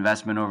lack of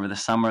investment over the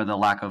summer, the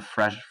lack of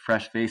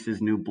fresh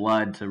faces, new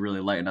blood to really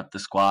lighten up the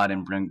squad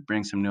and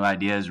bring some new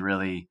ideas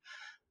really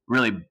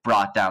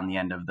brought down the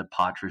end of the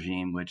Poch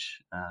regime, which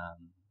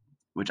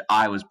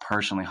I was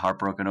personally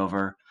heartbroken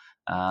over.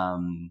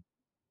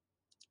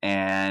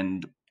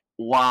 And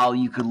while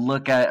you could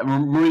look at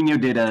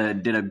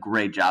Mourinho did a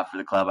great job for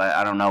the club.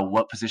 I don't know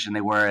what position they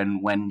were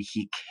in when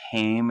he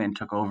came and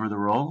took over the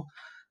role.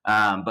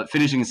 But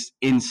finishing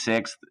in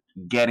sixth,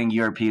 getting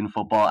European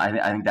football,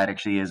 I think that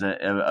actually is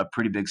a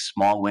pretty big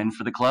small win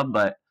for the club.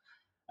 But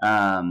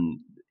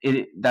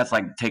that's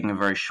like taking a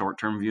very short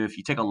term view. If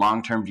you take a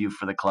long term view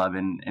for the club,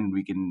 and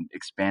we can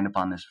expand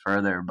upon this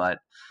further, but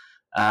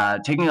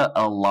taking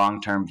a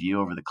long term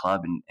view over the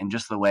club and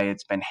just the way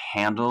it's been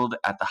handled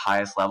at the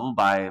highest level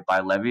by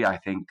Levy, I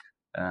think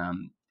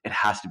it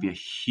has to be a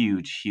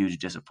huge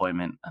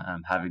disappointment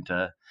having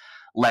to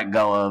let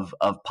go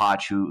of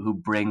Poch, who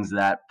brings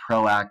that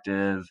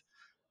proactive,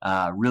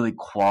 really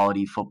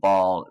quality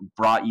football,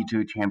 brought you to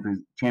a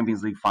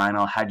Champions League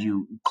final, had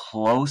you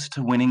close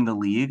to winning the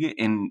league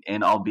in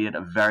albeit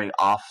a very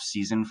off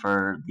season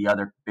for the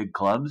other big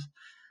clubs.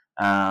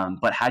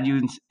 But had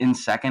you in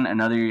second,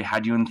 another year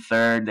had you in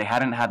third. They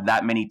hadn't had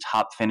that many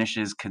top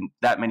finishes,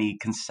 that many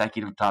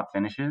consecutive top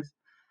finishes,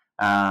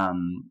 at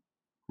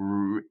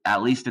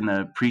least in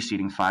the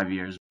preceding 5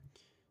 years.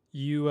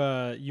 You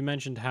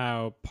mentioned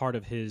how part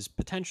of his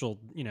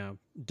potential,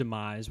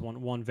 demise,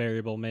 one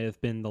variable may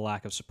have been the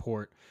lack of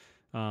support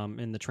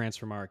in the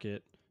transfer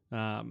market.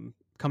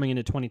 Coming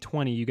into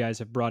 2020, you guys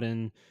have brought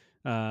in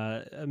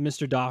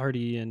Mr.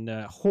 Doherty and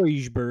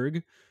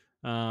Højbjerg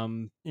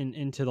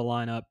into the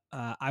lineup.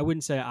 I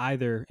wouldn't say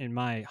either, in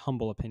my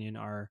humble opinion,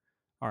 are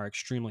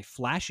extremely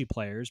flashy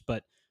players,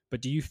 but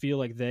do you feel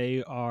like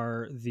they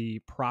are the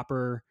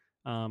proper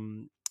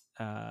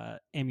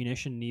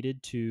ammunition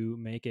needed to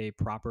make a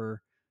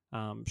proper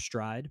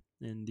stride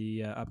in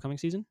the upcoming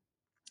season?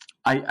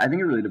 I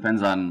think it really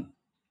depends on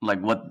like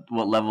what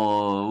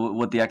level,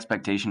 what the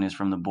expectation is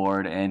from the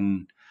board.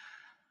 And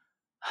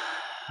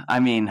I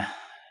mean,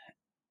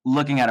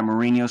 looking at a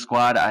Mourinho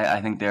squad, I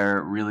think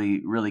they're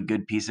really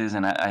good pieces,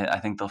 and I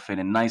think they'll fit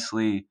in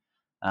nicely.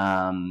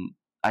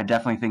 I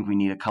definitely think we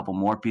need a couple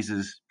more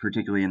pieces,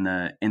 particularly in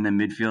the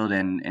midfield,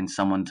 and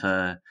someone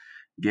to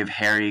give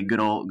Harry, good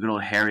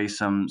old Harry,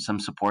 some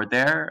support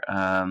there.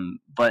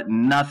 But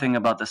nothing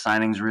about the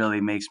signings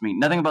really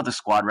nothing about the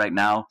squad right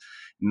now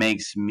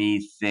makes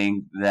me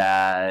think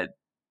that,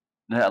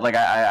 like,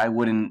 I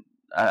wouldn't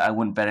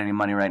bet any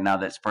money right now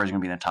that Spurs are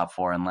going to be in the top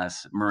four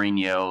unless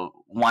Mourinho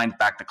winds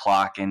back the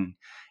clock and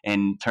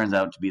turns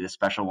out to be the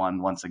special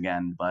one once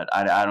again. But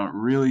I don't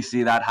really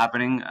see that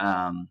happening.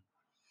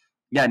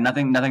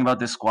 Nothing about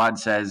this squad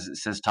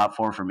says top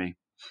four for me.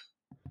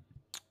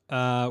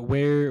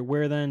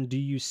 Where then do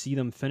you see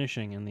them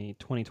finishing in the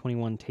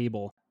 2021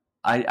 table?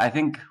 I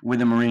think with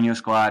the Mourinho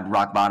squad,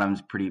 rock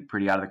bottom's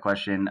pretty out of the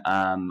question.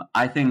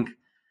 I think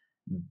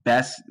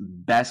best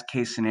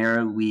case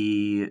scenario,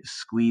 we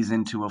squeeze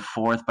into a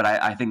fourth, but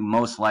I think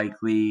most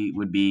likely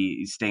would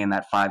be stay in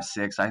that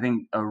 5-6. I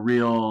think a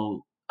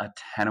real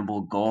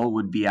attainable goal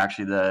would be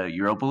actually the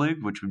Europa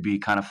League, which would be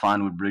kind of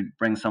fun, would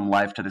bring some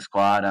life to the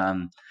squad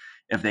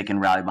if they can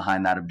rally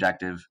behind that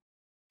objective.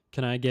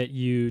 Can I get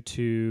you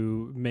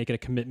to make it a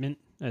commitment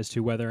as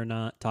to whether or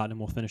not Tottenham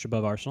will finish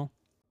above Arsenal?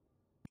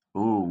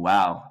 Ooh,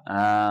 wow.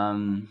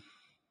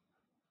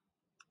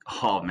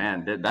 Oh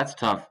man, that's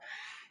tough.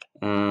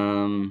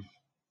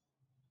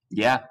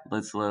 Yeah,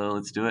 let's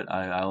do it.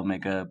 I'll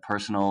make a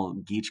personal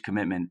Geach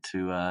commitment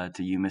to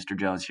you, Mr.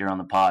 Jones, here on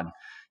the pod.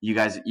 You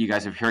guys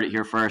have heard it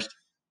here first.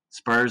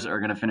 Spurs are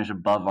going to finish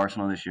above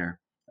Arsenal this year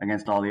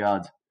against all the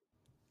odds.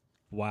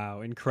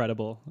 Wow,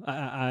 incredible!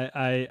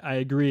 I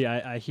agree.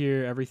 I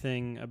hear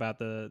everything about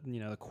the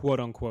the quote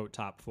unquote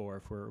top four,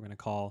 if we're going to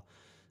call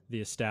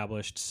the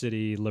established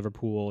City,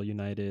 Liverpool,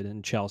 United,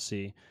 and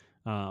Chelsea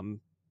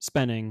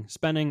spending,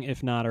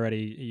 if not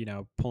already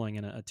pulling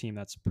in a team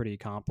that's pretty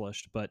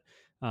accomplished. But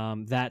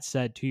that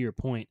said, to your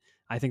point,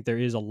 I think there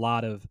is a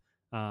lot of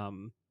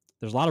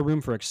there's a lot of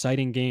room for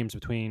exciting games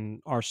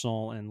between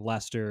Arsenal and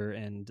Leicester,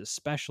 and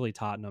especially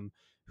Tottenham,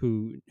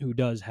 who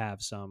does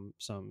have some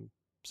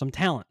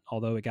talent,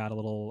 although it got a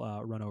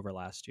little run over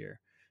last year.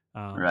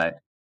 Right.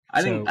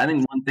 I think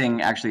one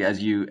thing, actually,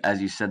 as you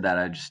said that,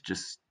 I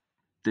just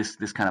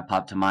this kind of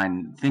popped to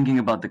mind. Thinking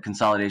about the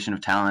consolidation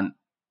of talent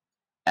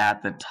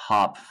at the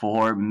top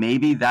four,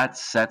 maybe that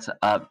sets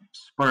up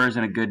Spurs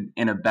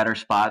in a better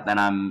spot than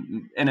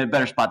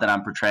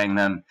I'm portraying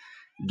them,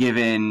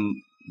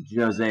 given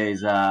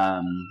Jose's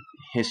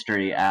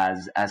history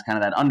as kind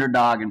of that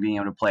underdog and being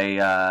able to play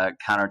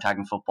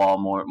counterattacking football,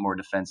 more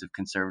defensive,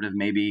 conservative.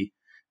 Maybe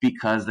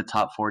because the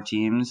top four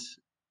teams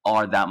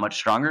are that much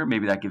stronger,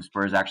 maybe that gives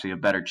Spurs actually a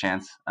better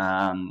chance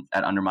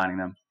at undermining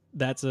them.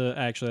 That's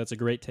a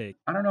great take.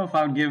 I don't know if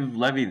I would give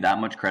Levy that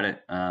much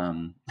credit.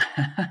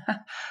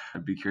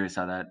 I'd be curious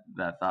how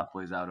that thought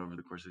plays out over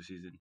the course of the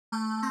season.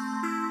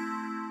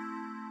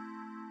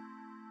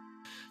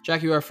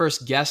 Jack, you are our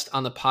first guest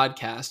on the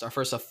podcast, our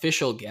first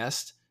official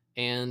guest,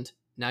 and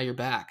now you're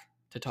back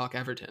to talk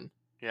Everton.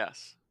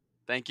 Yes.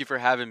 Thank you for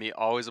having me.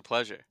 Always a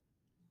pleasure.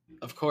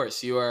 Of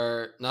course, you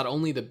are not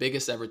only the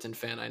biggest Everton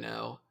fan I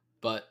know,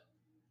 but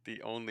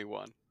the only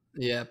one.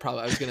 Yeah,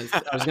 probably. I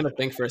was gonna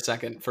think for a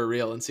second for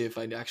real and see if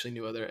I actually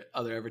knew other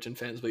Everton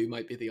fans, but you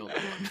might be the only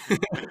one.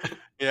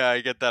 Yeah,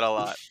 I get that a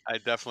lot. I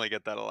definitely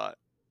get that a lot.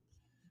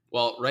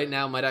 Well, right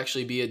now might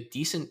actually be a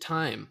decent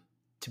time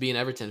to be an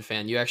Everton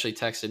fan. You actually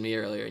texted me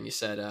earlier and you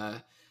said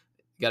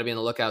got to be on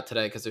the lookout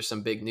today because there's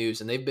some big news,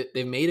 and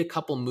they've made a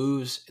couple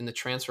moves in the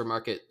transfer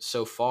market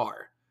so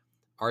far.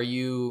 Are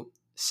you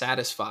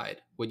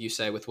satisfied, would you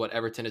say, with what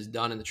Everton has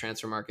done in the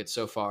transfer market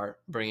so far,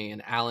 bringing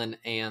in Allen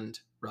and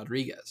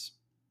Rodriguez?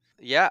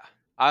 Yeah,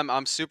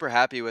 I'm super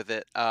happy with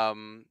it.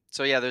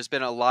 So yeah, there's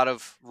been a lot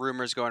of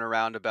rumors going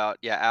around about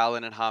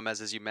Allen and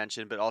James, as you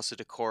mentioned, but also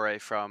Decore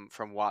from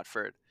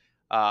Watford.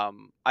 I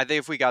think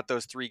if we got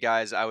those three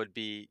guys, I would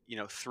be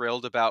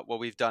thrilled about what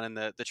we've done in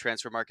the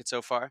transfer market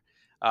so far.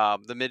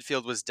 The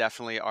midfield was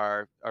definitely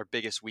our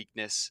biggest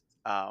weakness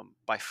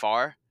by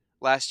far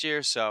last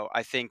year. So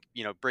I think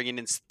bringing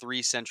in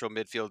three central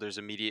midfielders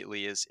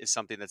immediately is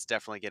something that's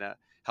definitely going to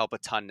help a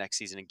ton next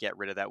season and get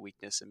rid of that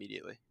weakness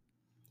immediately.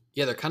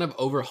 Yeah, they're kind of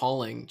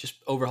overhauling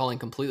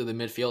completely the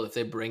midfield. If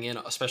they bring in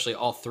especially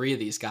all three of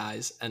these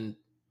guys and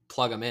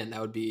plug them in,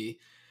 that would be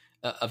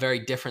a very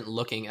different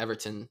looking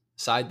Everton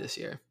side this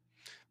year.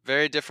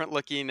 Very different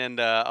looking and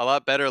a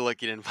lot better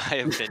looking, in my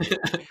opinion.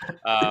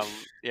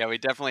 We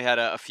definitely had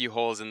a few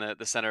holes in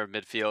the center of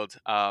midfield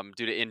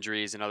due to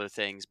injuries and other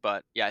things.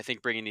 But yeah, I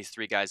think bringing these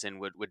three guys in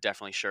would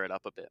definitely shore it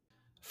up a bit.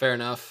 Fair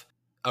enough.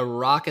 A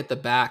rock at the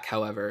back,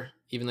 however,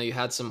 even though you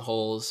had some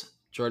holes,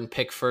 Jordan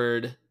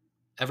Pickford,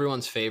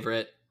 everyone's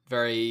favorite,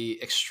 very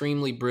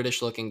extremely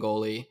British looking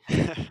goalie.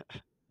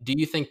 Do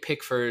you think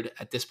Pickford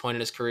at this point in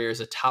his career is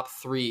a top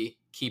 3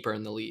 keeper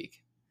in the league?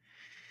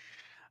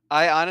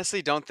 I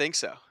honestly don't think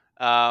so.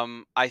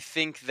 I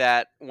think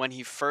that when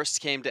he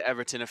first came to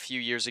Everton a few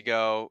years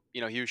ago,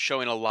 he was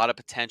showing a lot of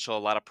potential, a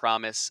lot of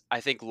promise.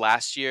 I think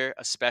last year,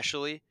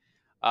 especially,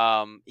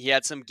 he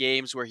had some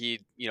games where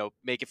he'd,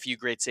 make a few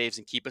great saves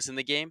and keep us in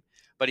the game.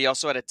 But he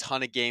also had a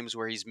ton of games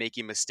where he's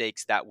making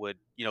mistakes that would,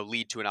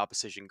 lead to an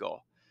opposition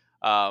goal.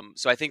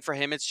 So I think for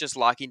him, it's just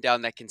locking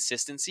down that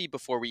consistency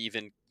before we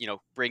even,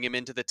 bring him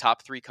into the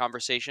top 3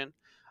 conversation.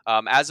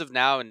 As of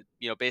now, and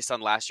based on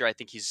last year, I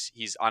think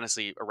he's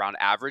honestly around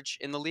average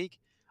in the league.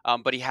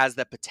 But he has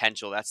that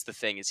potential. That's the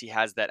thing, is he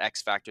has that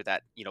X factor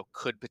that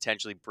could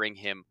potentially bring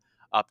him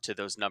up to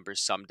those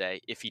numbers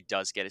someday if he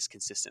does get his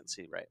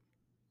consistency right.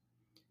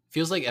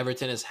 Feels like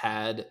Everton has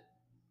had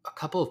a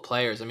couple of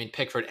players. I mean,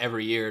 Pickford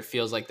every year, it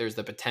feels like there's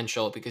the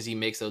potential because he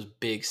makes those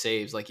big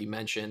saves, like you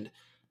mentioned.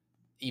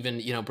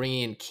 Even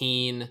bringing in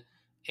Keane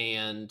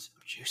and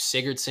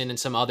Sigurdsson and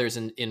some others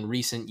in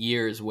recent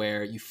years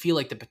where you feel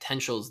like the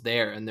potential's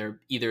there and they're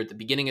either at the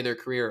beginning of their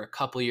career or a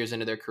couple of years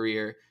into their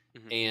career,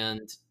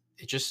 and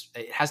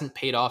it hasn't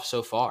paid off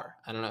so far.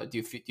 I don't know.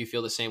 Do you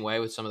feel the same way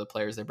with some of the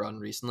players they brought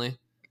in recently?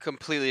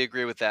 Completely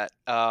agree with that.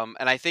 And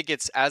I think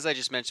it's, as I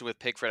just mentioned with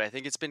Pickford, I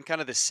think it's been kind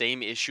of the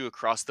same issue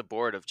across the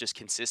board of just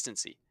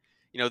consistency.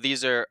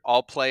 These are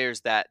all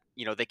players that,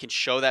 they can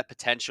show that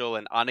potential,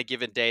 and on a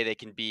given day, they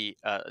can be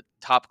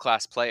top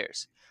class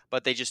players,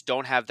 but they just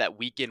don't have that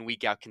week in,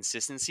 week out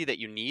consistency that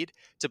you need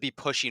to be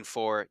pushing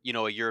for,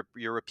 a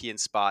European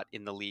spot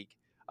in the league.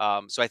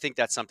 So I think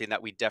that's something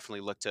that we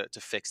definitely look to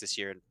fix this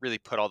year and really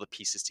put all the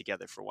pieces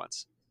together for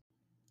once.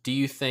 Do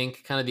you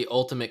think, kind of the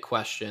ultimate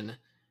question,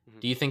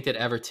 do you think that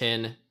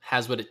Everton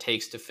has what it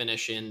takes to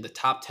finish in the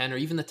top 10 or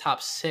even the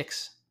top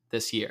 6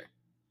 this year?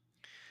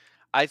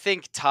 I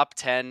think top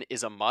 10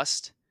 is a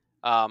must,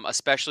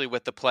 especially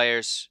with the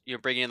players,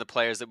 bringing in the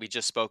players that we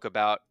just spoke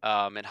about,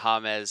 and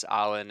James,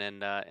 Allen,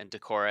 and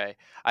Decore.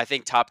 I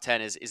think top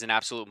 10 is an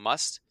absolute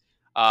must.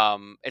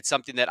 It's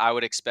something that I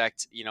would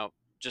expect,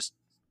 just,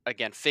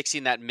 again,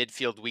 fixing that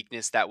midfield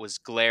weakness that was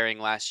glaring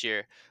last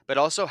year, but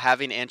also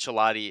having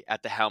Ancelotti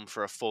at the helm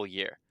for a full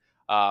year,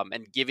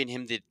 and giving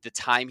him the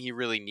time he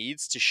really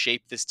needs to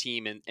shape this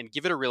team and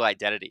give it a real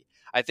identity.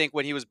 I think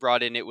when he was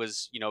brought in, it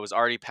was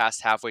already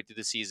past halfway through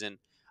the season.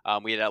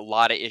 We had a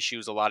lot of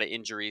issues, a lot of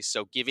injuries.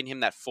 So giving him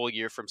that full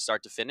year from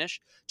start to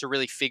finish to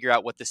really figure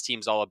out what this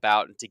team's all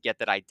about and to get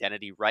that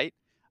identity right,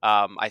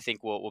 I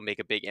think will make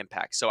a big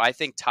impact. So I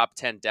think top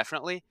 10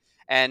 definitely.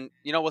 And,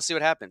 we'll see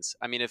what happens.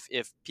 I mean,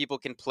 if people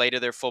can play to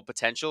their full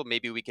potential,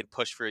 maybe we can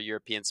push for a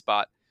European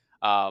spot.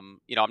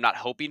 I'm not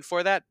hoping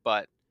for that,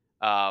 but,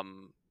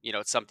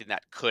 it's something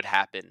that could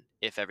happen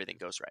if everything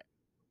goes right.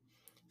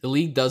 The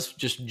league does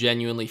just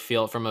genuinely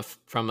feel from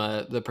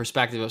the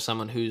perspective of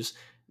someone who's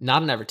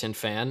not an Everton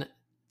fan,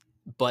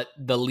 but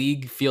the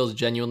league feels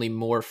genuinely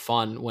more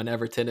fun when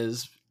Everton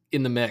is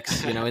in the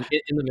mix, in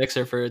the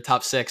mixer for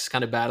top 6,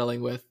 kind of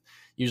battling with,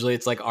 usually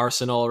it's like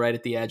Arsenal right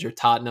at the edge or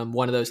Tottenham,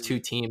 one of those two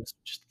teams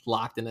just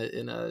locked in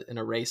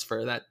a race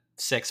for that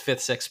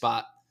fifth, sixth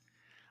spot.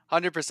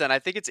 100%. I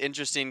think it's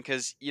interesting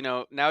because,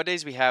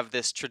 nowadays we have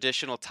this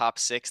traditional top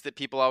 6 that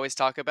people always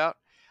talk about.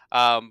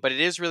 But it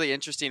is really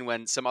interesting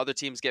when some other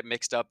teams get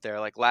mixed up there.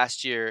 Like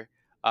last year,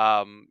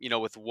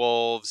 with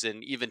Wolves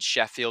and even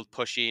Sheffield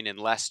pushing and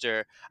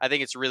Leicester. I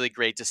think it's really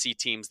great to see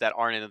teams that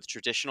aren't in the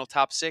traditional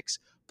top 6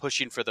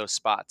 pushing for those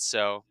spots.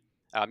 So,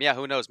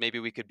 who knows? Maybe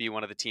we could be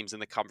one of the teams in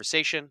the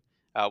conversation.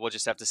 We'll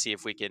just have to see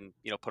if we can,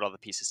 put all the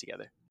pieces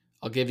together.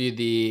 I'll give you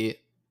the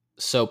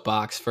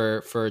soapbox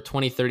for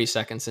 20, 30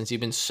 seconds since you've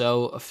been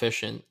so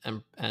efficient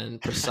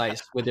and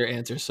precise with your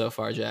answers so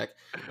far, Jack.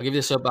 I'll give you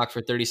the soapbox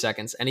for 30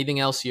 seconds. Anything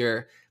else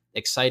you're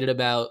excited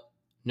about,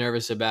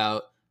 nervous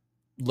about,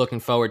 looking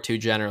forward to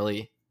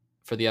generally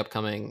for the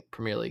upcoming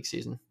Premier League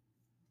season?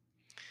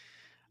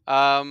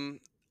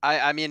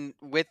 I mean,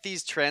 with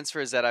these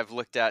transfers that I've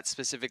looked at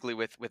specifically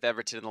with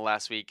Everton in the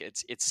last week,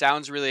 it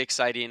sounds really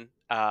exciting.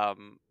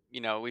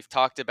 We've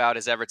talked about,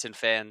 as Everton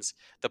fans,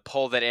 the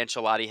pull that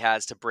Ancelotti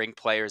has to bring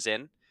players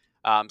in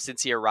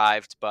since he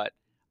arrived, but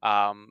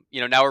now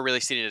we're really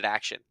seeing it in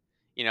action.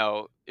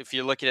 If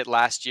you're looking at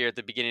last year at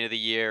the beginning of the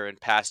year and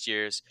past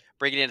years,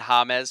 bringing in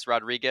James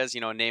Rodriguez,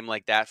 a name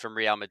like that from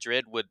Real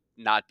Madrid would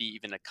not be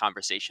even a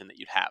conversation that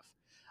you'd have.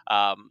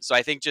 So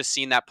I think just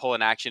seeing that pull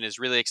in action is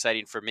really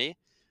exciting for me.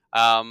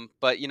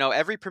 But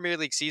every Premier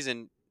League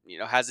season,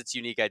 has its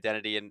unique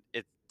identity, and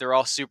they're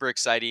all super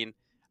exciting.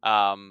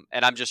 And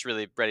I'm just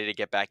really ready to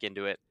get back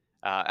into it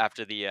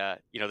after the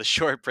the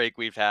short break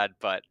we've had.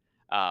 But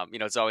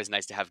it's always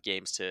nice to have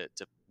games to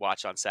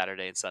watch on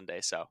Saturday and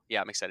Sunday. So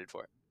yeah, I'm excited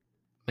for it.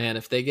 Man,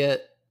 if they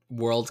get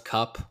World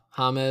Cup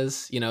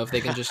James, if they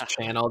can just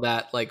channel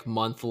that like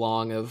month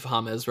long of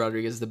James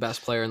Rodriguez, the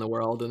best player in the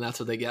world, and that's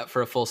what they get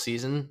for a full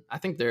season, I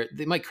think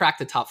they might crack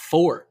the top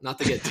 4. Not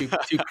to get too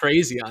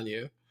crazy on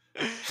you.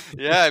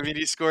 Yeah, I mean,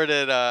 he scored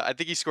at I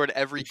think he scored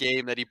every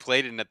game that he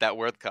played in at that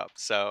World Cup.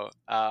 So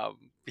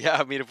yeah,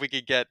 I mean, if we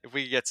could get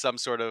some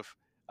sort of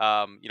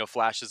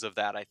flashes of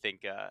that, I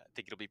think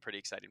it'll be pretty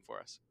exciting for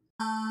us.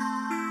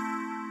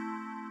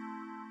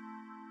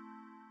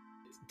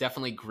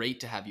 Definitely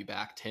great to have you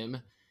back,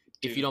 Tim.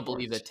 Dude, if you don't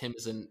believe that Tim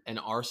is an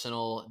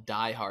Arsenal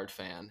diehard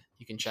fan,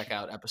 you can check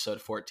out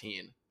episode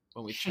 14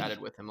 when we chatted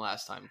with him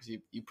last time, because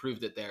you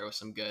proved it there with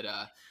some good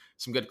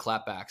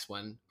clapbacks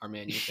when our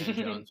man Ethan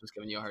Jones was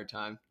giving you a hard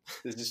time.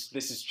 This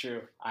is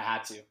true. I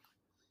had to.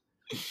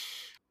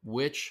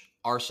 Which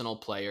Arsenal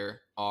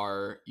player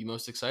are you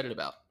most excited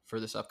about for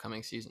this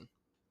upcoming season?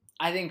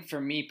 I think for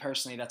me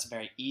personally, that's a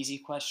very easy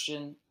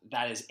question.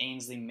 That is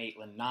Ainsley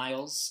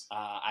Maitland-Niles.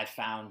 I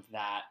found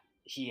that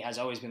he has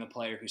always been a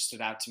player who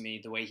stood out to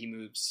me, the way he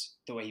moves,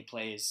 the way he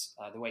plays,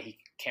 the way he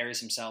carries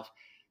himself.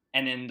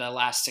 And in the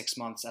last 6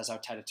 months, as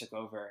Arteta took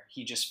over,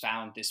 he just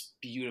found this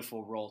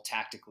beautiful role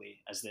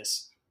tactically as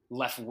this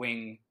left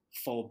wing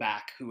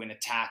fullback who in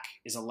attack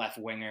is a left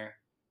winger,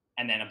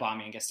 and then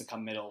Aubameyang gets to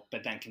come middle,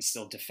 but then can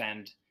still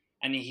defend.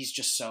 And he's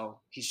just so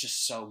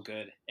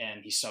good,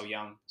 and he's so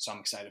young. So I'm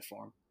excited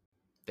for him.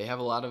 They have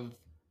a lot of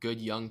good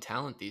young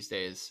talent these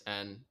days,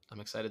 and I'm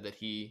excited that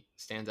he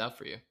stands out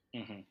for you.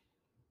 Mm-hmm.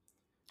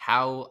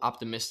 How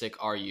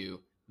optimistic are you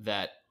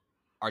that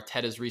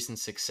Arteta's recent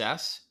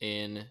success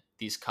in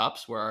these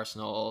cups, where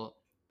Arsenal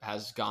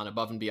has gone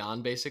above and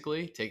beyond,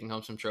 basically taking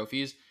home some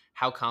trophies,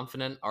 how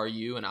confident are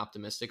you and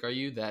optimistic are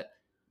you that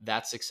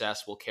that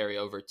success will carry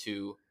over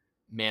to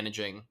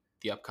managing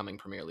the upcoming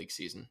Premier League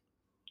season?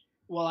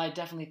 Well, I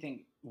definitely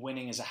think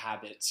winning is a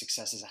habit,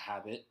 success is a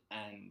habit,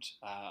 and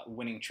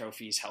winning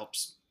trophies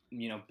helps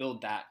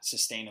build that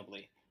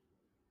sustainably.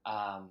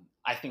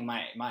 I think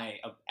my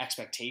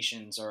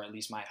expectations, or at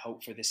least my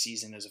hope for this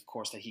season, is of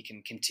course that he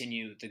can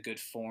continue the good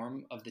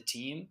form of the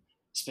team,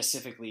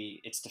 specifically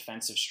its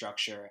defensive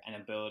structure and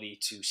ability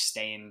to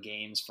stay in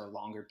games for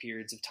longer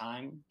periods of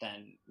time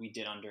than we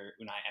did under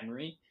Unai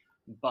Emery.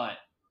 But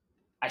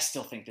I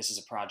still think this is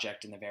a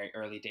project in the very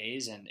early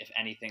days, and if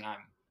anything,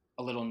 I'm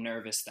a little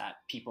nervous that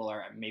people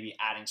are maybe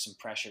adding some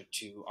pressure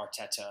to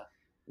Arteta,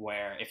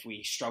 where if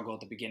we struggle at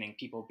the beginning,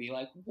 people will be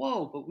like,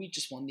 whoa, but we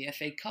just won the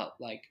FA Cup.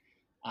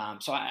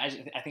 So I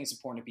think it's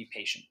important to be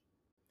patient.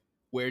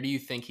 Where do you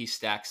think he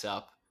stacks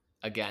up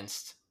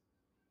against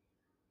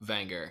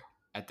Wenger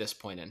at this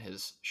point in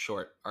his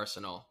short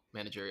Arsenal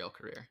managerial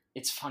career?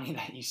 It's funny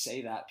that you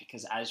say that,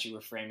 because as you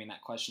were framing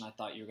that question, I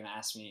thought you were going to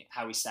ask me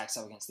how he stacks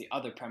up against the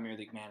other Premier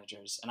League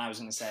managers. And I was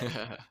going to say,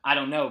 I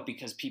don't know,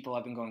 because people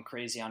have been going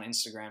crazy on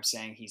Instagram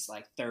saying he's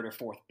like 3rd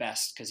or 4th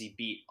best because he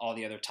beat all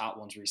the other top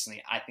ones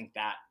recently. I think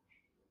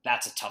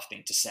that's a tough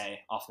thing to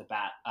say off the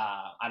bat.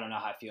 I don't know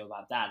how I feel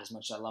about that, as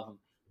much as I love him.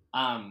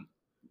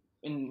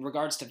 In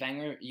regards to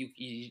Wenger,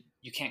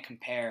 you can't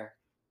compare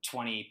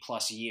 20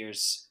 plus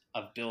years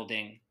of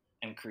building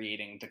and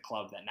creating the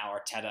club that now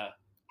Arteta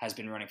has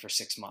been running for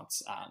 6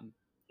 months.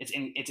 It's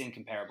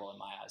incomparable in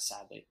my eyes,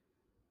 sadly.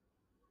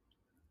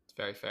 It's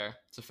very fair.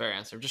 It's a fair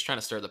answer. I'm just trying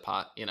to stir the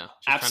pot, Absolutely.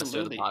 Trying to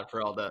stir the pot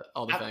for all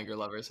the Wenger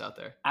lovers out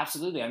there.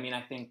 Absolutely. I mean,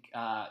 I think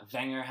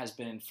Wenger has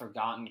been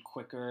forgotten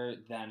quicker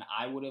than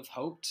I would have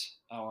hoped.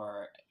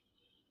 Or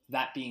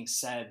that being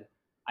said,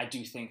 I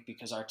do think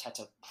because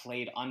Arteta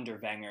played under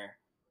Wenger,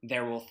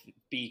 there will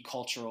be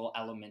cultural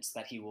elements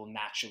that he will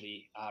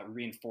naturally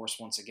reinforce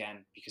once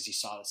again, because he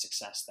saw the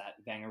success that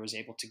Wenger was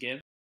able to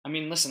give. I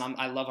mean, listen,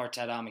 I love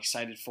Arteta. I'm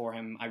excited for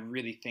him. I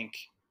really think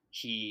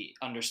he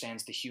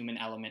understands the human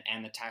element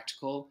and the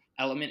tactical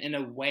element in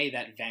a way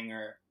that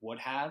Wenger would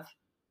have.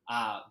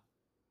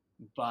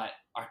 But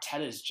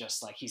Arteta is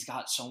just like, he's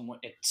got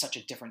such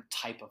a different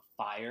type of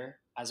fire,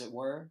 as it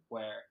were,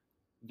 where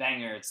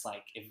Wenger, it's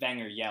like if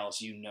Wenger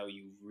yells,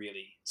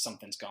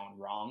 something's going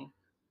wrong.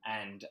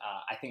 And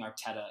I think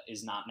Arteta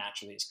is not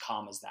naturally as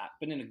calm as that,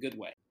 but in a good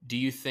way. Do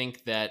you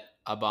think that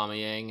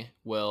Aubameyang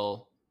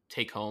will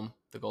take home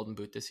the Golden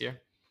Boot this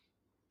year?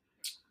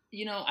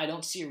 I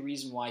don't see a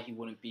reason why he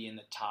wouldn't be in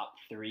the top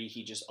 3.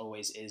 He just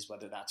always is,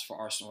 whether that's for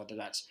Arsenal, whether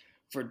that's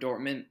for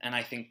Dortmund. And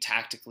I think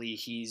tactically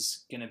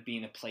he's going to be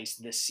in a place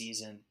this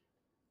season,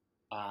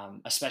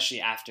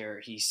 especially after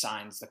he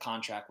signs the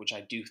contract, which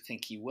I do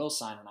think he will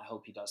sign, and I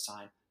hope he does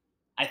sign.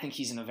 I think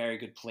he's in a very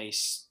good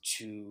place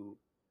to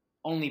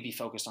only be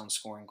focused on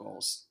scoring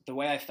goals. The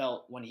way I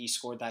felt when he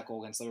scored that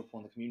goal against Liverpool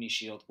in the Community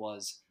Shield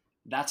was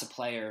that's a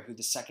player who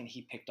the second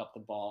he picked up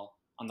the ball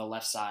on the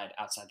left side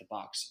outside the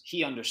box,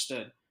 he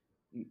understood,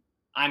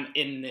 I'm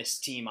in this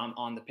team, I'm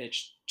on the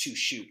pitch to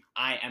shoot.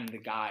 I am the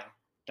guy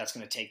that's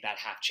going to take that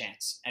half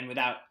chance. And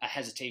without a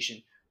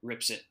hesitation,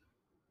 rips it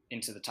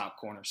into the top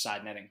corner,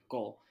 side netting,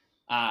 goal.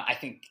 I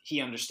think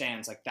he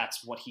understands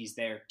that's what he's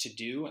there to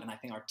do. And I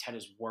think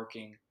Arteta's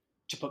working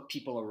to put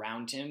people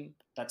around him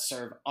that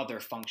serve other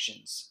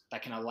functions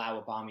that can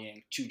allow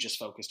Aubameyang to just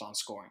focus on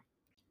scoring.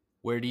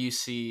 Where do you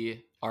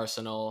see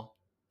Arsenal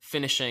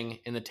finishing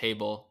in the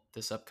table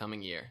this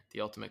upcoming year?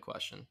 The ultimate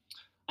question.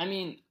 I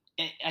mean,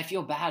 I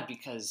feel bad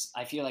because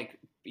I feel like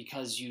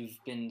because you've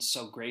been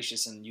so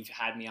gracious and you've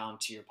had me on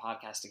to your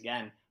podcast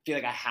again, I feel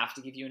like I have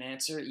to give you an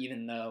answer,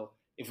 even though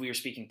if we were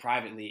speaking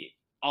privately,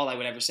 all I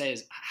would ever say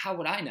is, how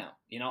would I know?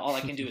 All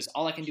I can do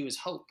is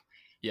hope.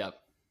 Yep.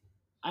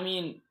 I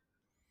mean,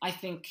 I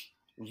think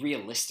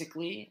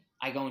realistically,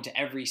 I go into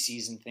every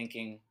season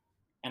thinking,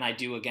 and I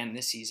do again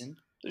this season,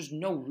 there's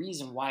no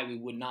reason why we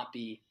would not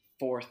be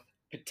 4th,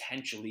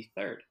 potentially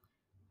 3rd.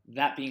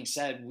 That being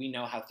said, we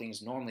know how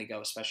things normally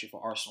go, especially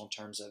for Arsenal in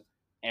terms of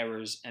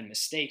errors and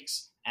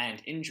mistakes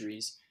and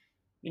injuries.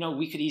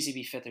 We could easily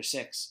be 5th or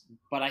 6th,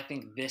 but I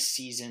think this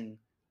season,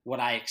 what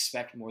I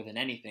expect more than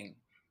anything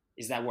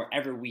is that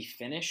wherever we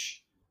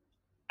finish,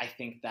 I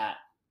think that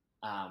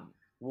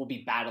we'll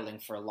be battling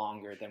for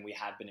longer than we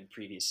have been in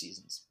previous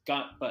seasons.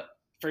 But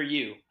for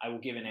you, I will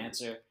give an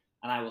answer,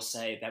 and I will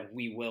say that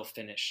we will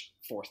finish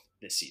 4th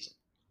this season.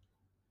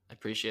 I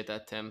appreciate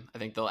that, Tim. I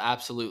think they'll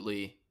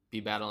absolutely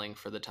be battling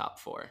for the top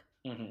 4.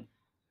 Mm-hmm.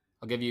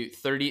 I'll give you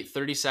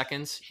 30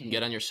 seconds. You can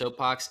get on your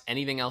soapbox.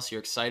 Anything else you're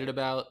excited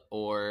about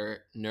or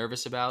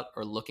nervous about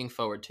or looking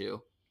forward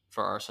to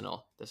for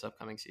Arsenal this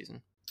upcoming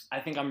season? I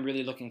think I'm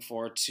really looking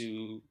forward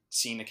to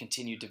seeing the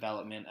continued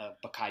development of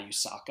Bukayo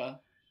Saka.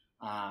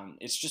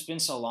 It's just been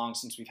so long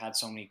since we've had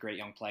so many great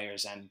young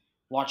players, and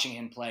watching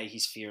him play,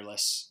 he's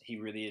fearless. He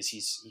really is.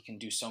 He can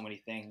do so many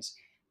things.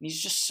 And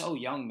he's just so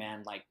young,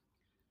 man.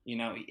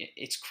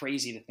 It's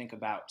crazy to think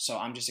about. So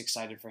I'm just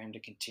excited for him to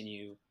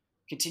continue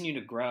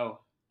to grow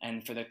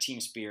and for the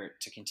team spirit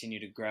to continue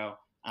to grow.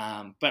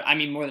 But I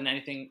mean, more than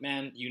anything,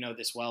 man,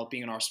 this well,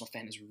 being an Arsenal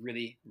fan is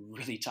really,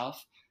 really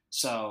tough.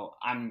 So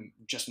I'm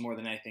just more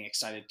than anything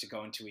excited to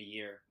go into a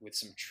year with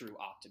some true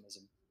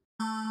optimism.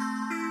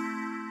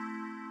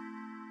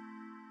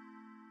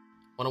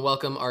 Want to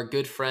welcome our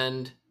good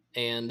friend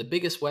and the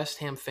biggest West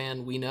Ham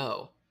fan we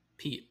know,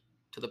 Pete,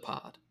 to the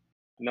pod.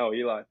 No,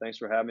 Eli, thanks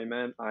for having me,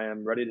 man. I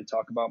am ready to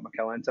talk about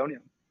Mikel Antonio.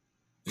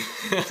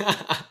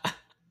 I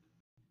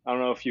don't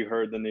know if you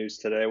heard the news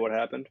today. What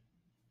happened?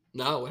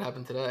 No, what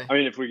happened today? I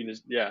mean, if we can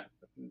just,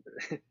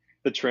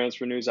 the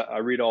transfer news. I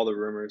read all the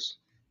rumors.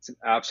 It's an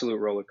absolute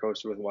roller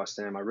coaster with West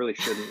Ham. I really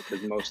shouldn't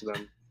because most of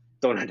them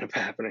don't end up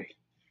happening.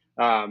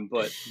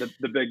 But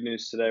the big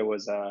news today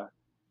was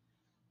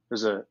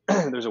there's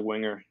a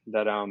winger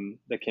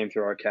that came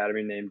through our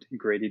academy named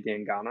Grady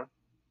Diangana,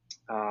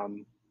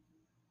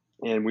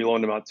 and we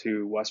loaned him out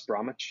to West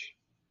Bromwich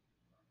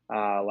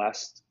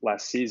last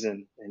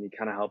season, and he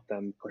kind of helped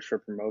them push for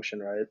promotion,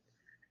 right?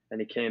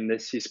 And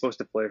he's supposed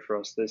to play for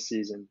us this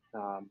season,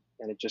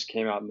 and it just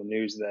came out in the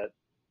news that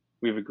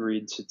we've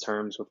agreed to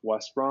terms with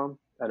West Brom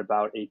at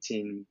about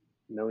 £18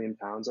 million,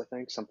 I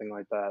think, something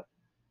like that,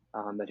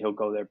 that he'll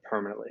go there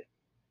permanently.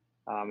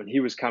 And he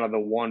was kind of the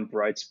one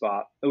bright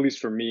spot, at least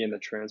for me, in the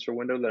transfer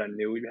window that I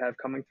knew we'd have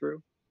coming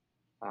through.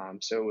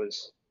 So it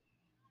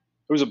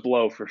was a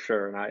blow for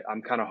sure. And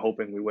I'm kind of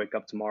hoping we wake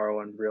up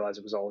tomorrow and realize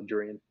it was all a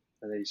dream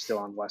and that he's still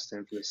on West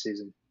Ham for this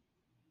season.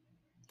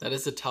 That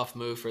is a tough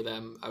move for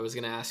them. I was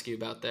going to ask you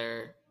about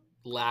their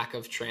lack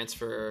of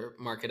transfer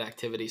market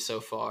activity so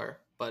far,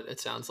 but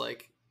it sounds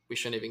like we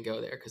shouldn't even go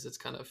there because it's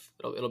kind of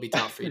it'll be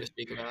tough for you to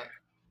speak about.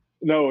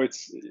 No,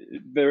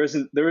 there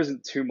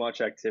isn't too much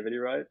activity,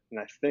 right?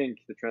 And I think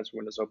the transfer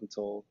window is open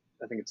until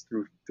I think it's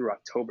through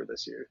October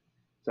this year.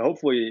 So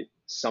hopefully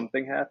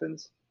something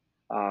happens.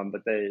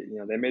 But they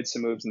made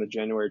some moves in the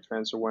January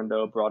transfer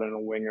window, brought in a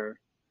winger,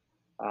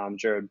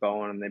 Jared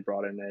Bowen, and they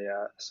brought in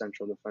a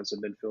central defensive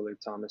midfielder,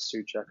 Thomas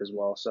Souček, as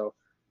well. So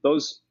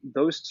those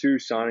two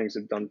signings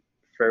have done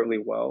fairly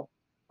well.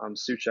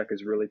 Souček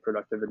is really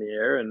productive in the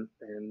air, and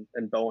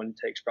Bowen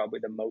takes probably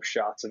the most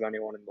shots of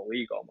anyone in the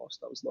league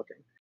almost. I was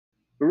looking.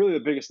 But really the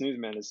biggest news,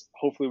 man, is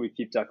hopefully we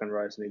keep Declan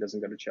Rice and he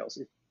doesn't go to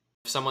Chelsea.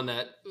 Someone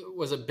that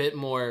was a bit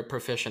more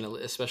proficient,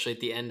 especially at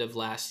the end of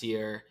last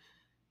year,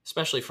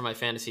 especially for my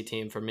fantasy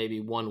team for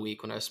maybe 1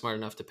 week when I was smart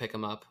enough to pick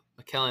him up.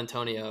 Mikel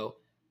Antonio,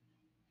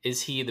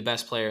 is he the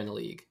best player in the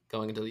league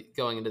going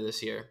into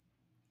this year?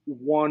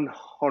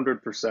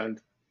 100%.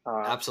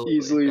 Absolutely.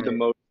 Easily the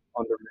most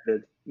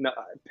underrated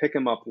pick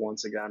him up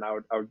once again. I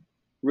would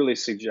really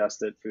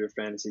suggest it for your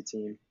fantasy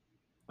team.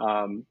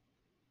 I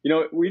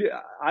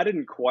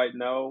didn't quite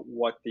know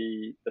what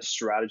the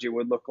strategy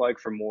would look like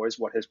for Moyes,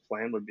 what his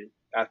plan would be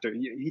after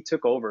he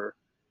took over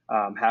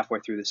halfway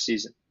through the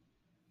season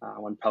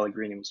when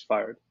Pellegrini was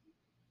fired.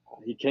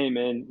 He came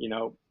in,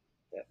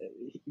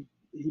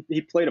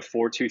 he played a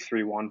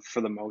 4-2-3-1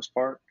 for the most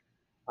part,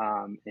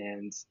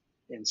 and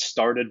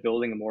started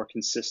building a more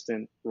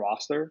consistent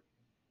roster.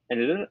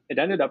 And it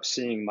ended up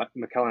seeing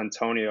Mikel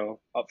Antonio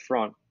up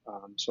front,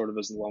 sort of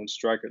as the lone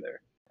striker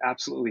there.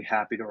 Absolutely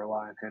happy to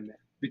rely on him, man.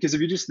 Because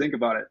if you just think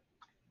about it,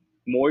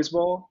 Moyes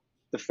ball,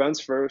 defense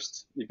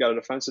first. You've got a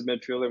defensive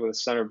midfielder with a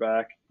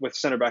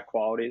center back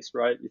qualities,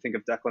 right? You think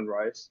of Declan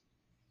Rice,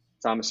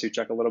 Thomas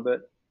Suchek a little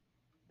bit.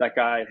 That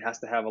guy has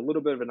to have a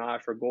little bit of an eye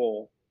for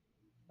goal.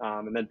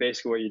 And then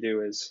basically what you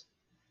do is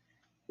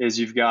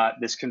you've got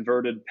this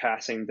converted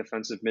passing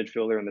defensive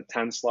midfielder in the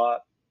 10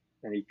 slot,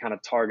 and he kind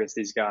of targets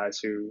these guys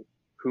who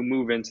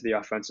move into the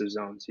offensive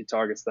zones. He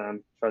targets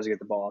them, tries to get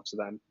the ball up to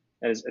them.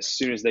 And as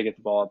soon as they get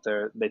the ball up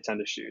there, they tend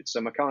to shoot. So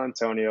Mikel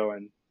Antonio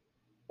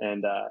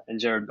and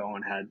Jared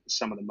Bowen had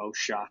some of the most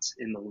shots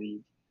in the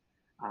league.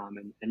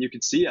 And you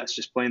could see us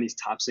just playing these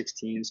top 6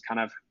 teams, kind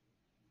of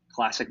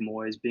classic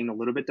Moyes, being a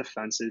little bit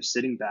defensive,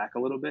 sitting back a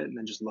little bit, and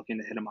then just looking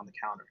to hit them on the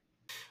counter.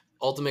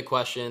 Ultimate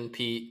question,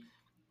 Pete.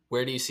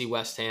 Where do you see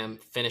West Ham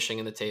finishing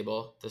in the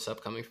table this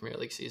upcoming Premier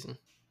League season?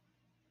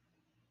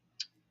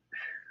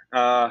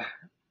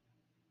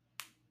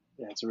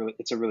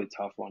 It's a really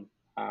tough one.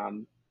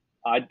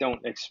 I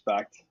don't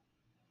expect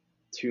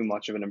too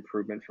much of an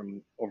improvement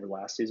from over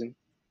last season.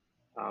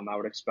 I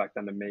would expect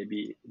them to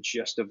maybe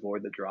just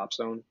avoid the drop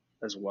zone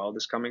as well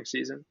this coming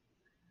season.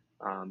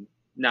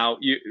 Now,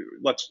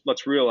 let's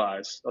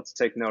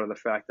take note of the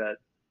fact that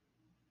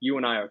you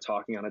and I are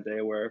talking on a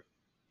day where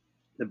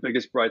the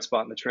biggest bright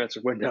spot in the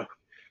transfer window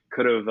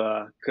could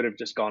have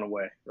just gone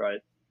away, right?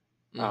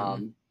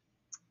 Mm-hmm.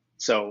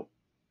 So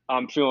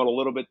I'm feeling a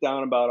little bit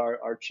down about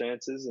our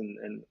chances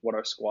and what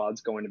our squad's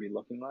going to be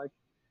looking like.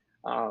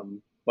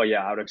 But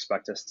yeah, I would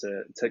expect us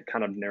to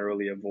kind of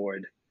narrowly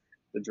avoid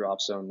the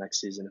drop zone next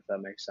season, if that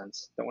makes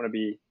sense. Don't want to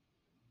be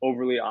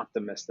overly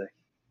optimistic.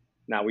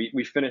 Now,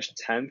 we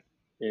finished 10th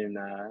in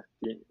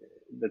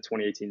the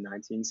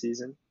 2018-19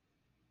 season,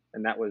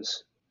 and that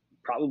was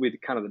probably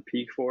kind of the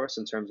peak for us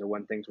in terms of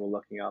when things were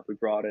looking up. We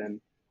brought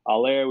in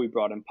Aller, we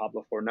brought in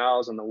Pablo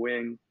Fornals on the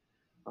wing,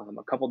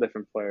 a couple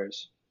different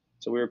players.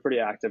 So we were pretty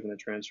active in the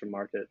transfer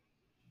market.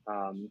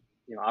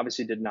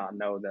 Obviously did not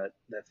know that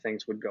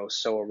things would go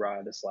so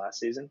awry this last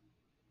season,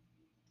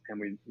 and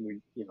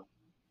we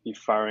be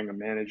firing a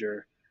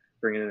manager,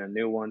 bringing in a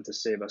new one to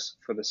save us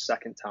for the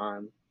second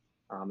time,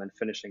 and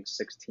finishing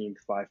 16th,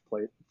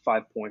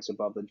 5 points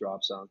above the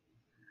drop zone.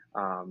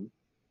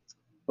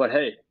 But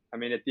hey, I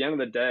mean, at the end of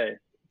the day,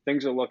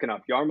 things are looking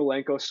up.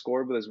 Yarmolenko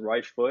scored with his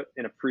right foot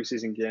in a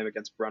preseason game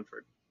against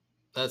Brentford.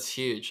 That's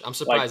huge. I'm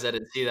surprised I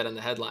didn't see that in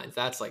the headlines.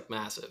 That's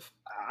massive.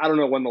 I don't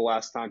know when the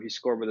last time he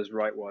scored with his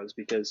right was,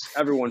 because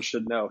everyone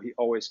should know he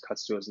always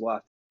cuts to his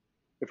left.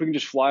 If we can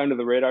just fly under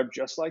the radar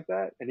just like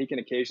that, and he can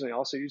occasionally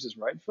also use his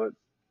right foot,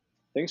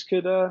 things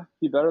could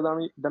be better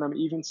than I'm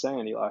even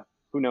saying, Eli.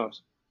 Who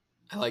knows?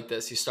 I like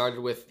this. You started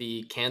with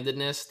the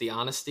candidness, the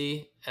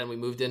honesty, and we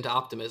moved into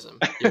optimism.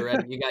 You're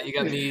ready. You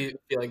got me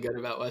feeling good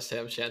about West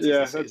Ham's chances.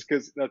 Yeah, that's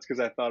because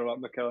I thought about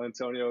Mikel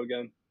Antonio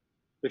again.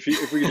 If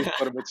we can just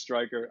put him at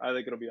striker, I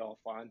think it'll be all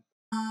fine.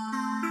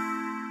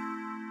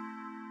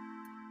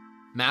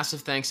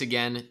 Massive thanks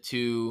again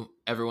to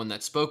everyone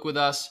that spoke with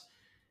us.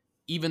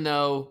 Even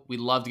though we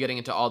loved getting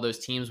into all those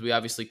teams, we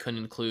obviously couldn't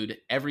include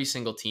every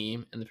single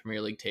team in the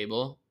Premier League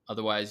table.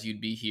 Otherwise,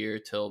 you'd be here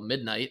till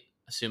midnight,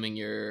 assuming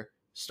you're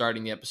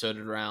starting the episode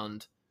at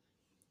around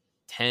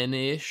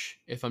 10-ish,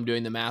 if I'm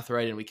doing the math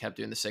right, and we kept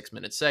doing the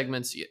 6-minute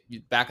segments,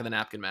 back of the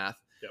napkin math.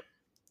 Yep.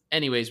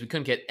 Anyways, we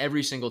couldn't get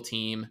every single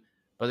team,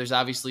 but there's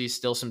obviously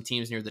still some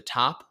teams near the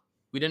top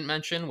we didn't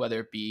mention, whether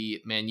it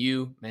be Man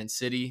U, Man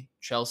City,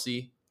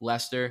 Chelsea,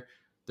 Leicester.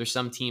 There's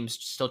some teams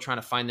still trying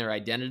to find their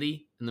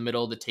identity in the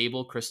middle of the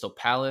table. Crystal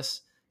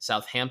Palace,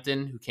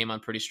 Southampton, who came on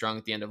pretty strong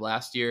at the end of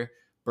last year,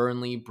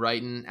 Burnley,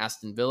 Brighton,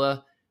 Aston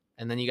Villa,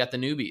 and then you got the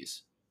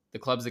newbies, the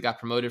clubs that got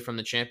promoted from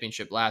the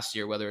championship last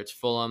year, whether it's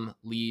Fulham,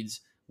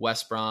 Leeds,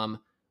 West Brom,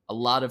 a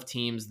lot of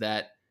teams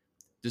that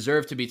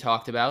deserve to be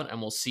talked about,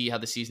 and we'll see how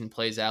the season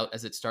plays out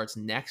as it starts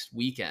next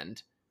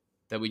weekend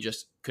that we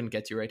just couldn't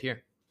get to right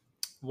here.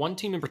 One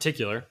team in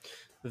particular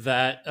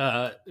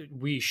that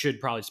we should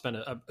probably spend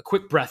a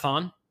quick breath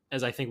on,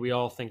 as I think we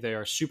all think they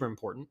are super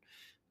important.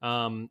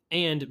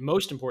 And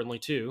most importantly,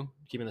 too,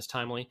 keeping this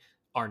timely,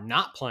 are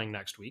not playing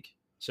next week.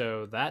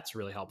 So that's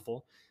really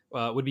helpful,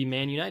 would be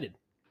Man United.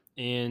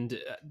 And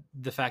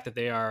the fact that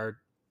they are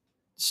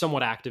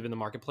somewhat active in the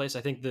marketplace,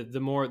 I think the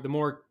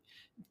more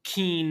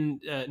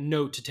keen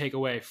note to take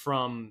away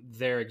from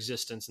their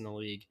existence in the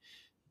league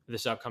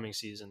this upcoming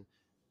season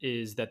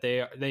is that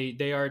they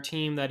are a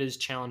team that is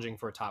challenging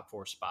for a top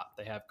 4 spot.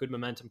 They have good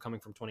momentum coming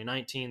from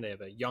 2019. They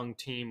have a young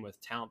team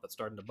with talent that's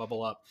starting to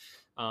bubble up,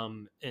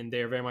 and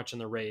they are very much in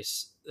the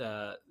race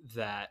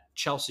that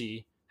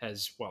Chelsea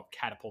has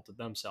catapulted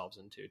themselves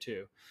into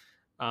too.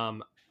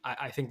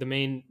 I think the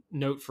main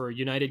note for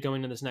United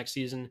going into this next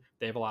season,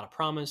 they have a lot of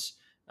promise.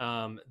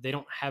 They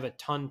don't have a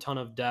ton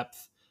of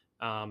depth.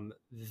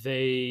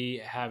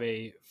 They have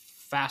a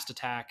fast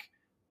attack.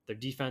 Their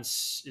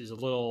defense is a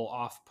little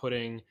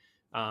off-putting.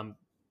 End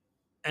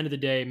of the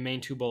day,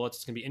 main 2 bullets.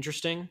 It's going to be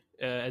interesting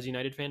as a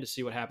United fan to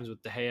see what happens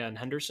with De Gea and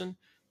Henderson,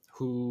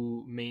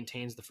 who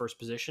maintains the first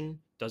position.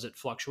 Does it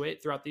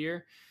fluctuate throughout the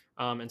year?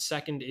 And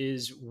second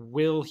is,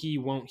 will he,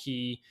 won't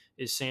he,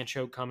 is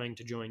Sancho coming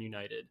to join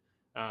United?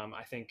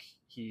 I think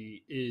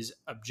he is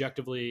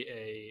objectively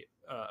a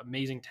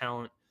amazing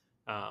talent,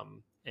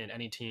 and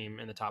any team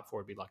in the top 4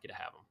 would be lucky to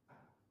have him.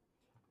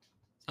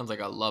 Sounds like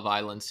a Love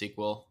Island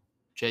sequel.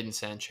 Jadon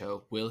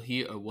Sancho, will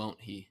he or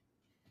won't he?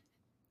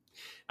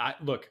 I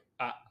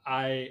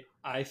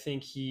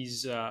think he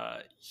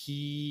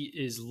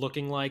is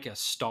looking like a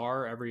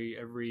star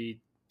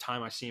every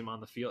time I see him on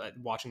the field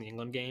watching the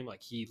England game.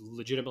 Like, he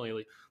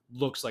legitimately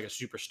looks like a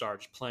superstar,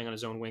 just playing on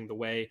his own wing, the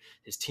way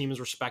his team is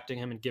respecting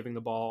him and giving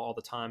the ball all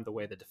the time, the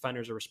way the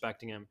defenders are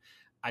respecting him.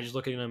 I just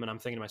look at him and I'm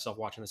thinking to myself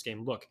watching this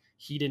game, look,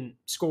 he didn't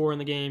score in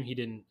the game, he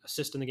didn't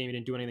assist in the game, he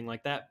didn't do anything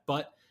like that,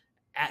 but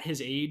at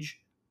his age,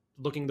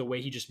 looking the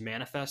way he just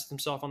manifests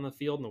himself on the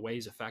field and the way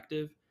he's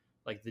effective,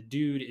 like, the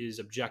dude is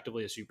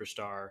objectively a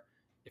superstar.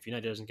 If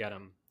United doesn't get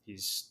him,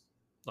 he's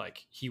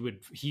like, he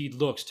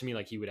looks to me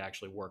like he would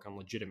actually work on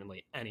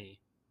legitimately any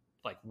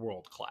like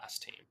world-class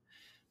team.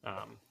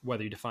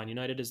 Whether you define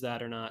United as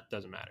that or not,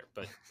 doesn't matter.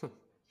 But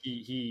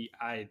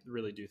I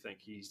really do think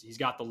he's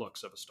got the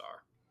looks of a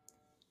star.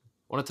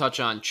 I want to touch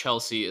on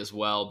Chelsea as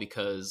well,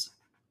 because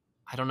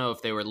I don't know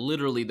if they were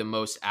literally the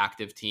most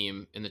active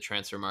team in the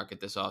transfer market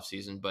this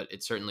offseason, but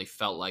it certainly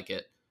felt like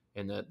it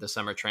in the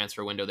summer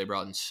transfer window. They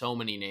brought in so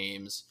many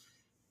names.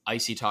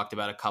 Icy talked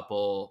about a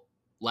couple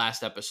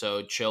last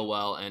episode,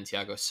 Chilwell and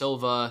Thiago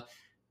Silva.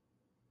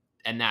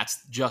 And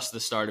that's just the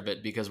start of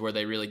it, because where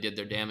they really did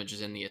their damage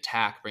is in the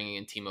attack, bringing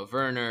in Timo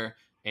Werner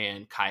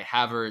and Kai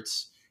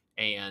Havertz,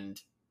 and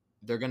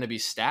they're going to be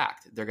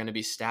stacked. They're going to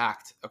be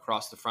stacked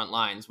across the front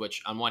lines,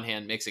 which on one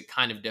hand makes it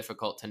kind of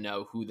difficult to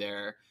know who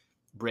their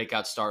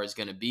breakout star is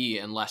going to be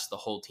unless the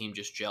whole team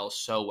just gels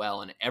so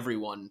well and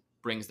everyone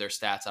brings their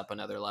stats up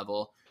another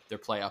level, their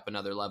play up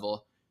another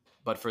level.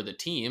 But for the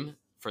team,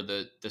 for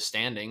the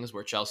standings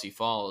where Chelsea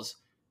falls,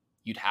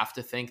 you'd have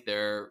to think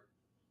they're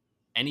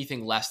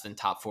anything less than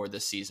top 4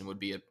 this season would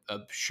be a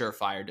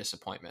surefire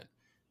disappointment.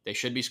 They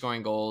should be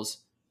scoring goals.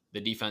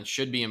 The defense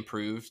should be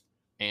improved,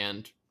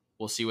 and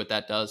we'll see what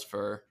that does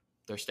for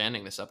their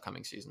standing this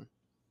upcoming season.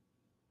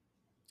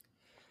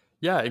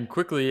 Yeah, and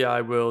quickly,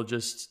 I will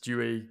just do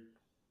a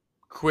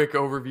quick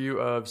overview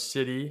of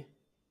City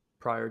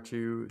prior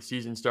to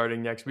season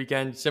starting next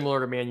weekend.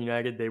 Similar to Man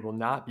United, they will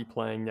not be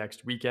playing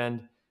next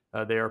weekend.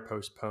 They are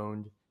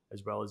postponed,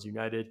 as well as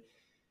United.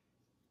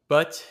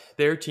 But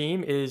their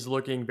team is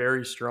looking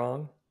very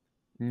strong.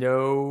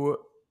 No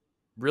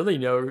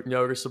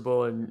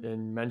noticeable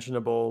and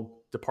mentionable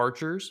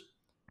departures.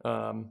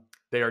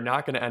 They are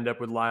not going to end up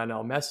with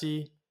Lionel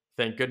Messi.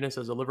 Thank goodness,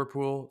 as a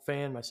Liverpool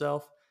fan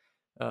myself.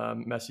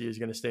 Messi is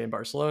going to stay in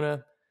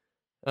Barcelona.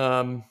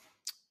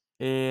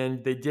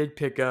 And they did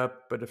pick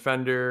up a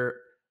defender,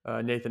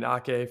 Nathan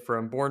Ake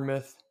from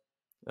Bournemouth,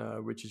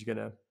 which is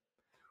good.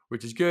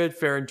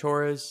 Ferran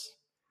Torres,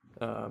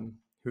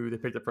 who they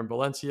picked up from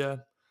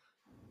Valencia.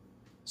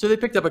 So they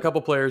picked up a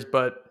couple players,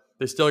 but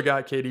they still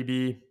got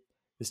KDB.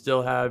 They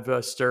still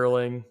have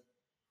Sterling.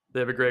 They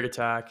have a great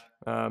attack.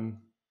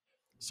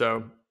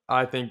 So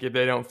I think if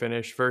they don't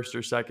finish first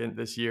or second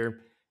this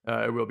year,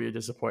 it will be a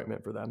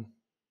disappointment for them.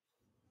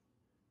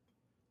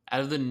 Out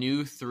of the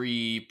new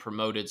 3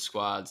 promoted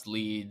squads,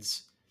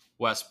 Leeds,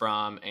 West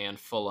Brom, and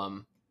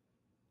Fulham,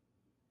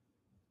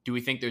 do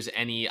we think there's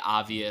any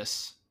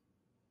obvious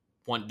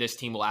one? This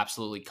team will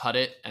absolutely cut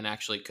it and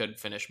actually could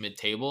finish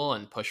mid-table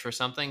and push for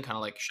something, kind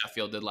of like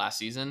Sheffield did last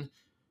season,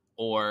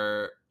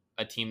 or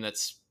a team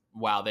that's,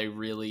 wow, they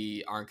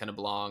really aren't going to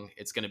belong.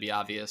 It's going to be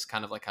obvious,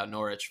 kind of like how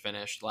Norwich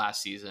finished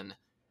last season.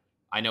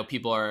 I know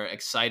people are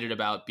excited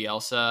about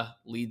Bielsa,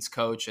 Leeds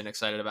coach, and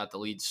excited about the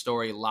Leeds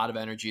story. A lot of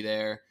energy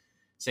there.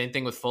 Same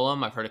thing with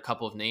Fulham. I've heard a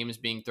couple of names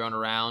being thrown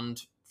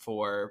around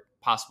for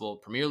possible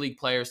Premier League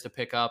players to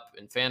pick up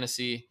in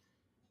fantasy.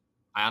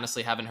 I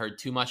honestly haven't heard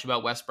too much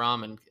about West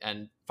Brom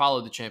and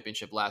followed the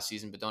Championship last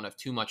season, but don't have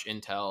too much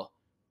intel.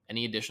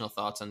 Any additional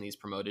thoughts on these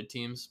promoted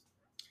teams?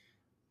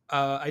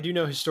 I do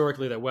know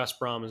historically that West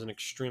Brom is an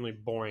extremely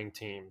boring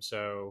team,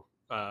 so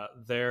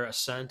their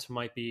ascent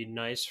might be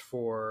nice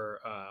for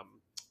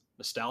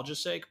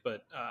nostalgia's sake,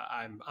 but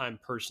I'm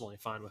personally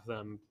fine with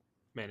them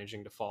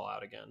managing to fall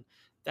out again.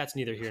 That's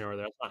neither here nor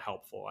there. That's not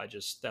helpful.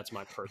 That's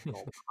my personal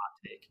hot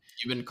take.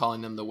 You've been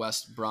calling them the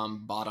West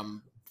Brom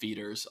bottom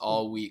feeders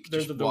all week.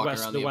 They're the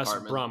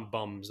West Brom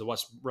bums. The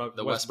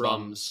West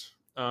Bums.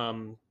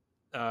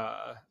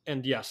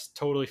 And yes,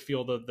 totally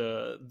feel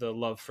the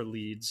love for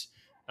Leeds.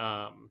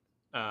 Again,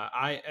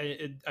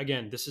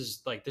 this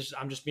is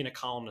I'm just being a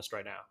columnist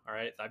right now. All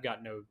right, I've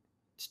got no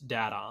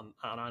data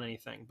on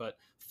anything, but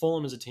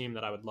Fulham is a team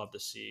that I would love to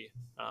see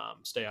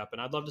stay up,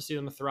 and I'd love to see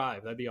them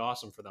thrive. That'd be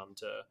awesome for them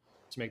to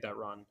make that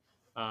run.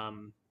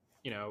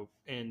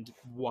 And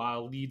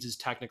while Leeds is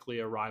technically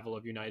a rival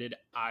of United,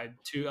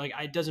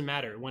 it doesn't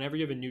matter. Whenever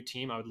you have a new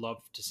team, I would love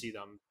to see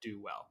them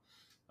do well.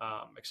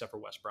 Except for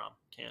West Brom.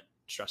 Can't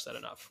stress that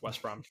enough.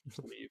 West Brom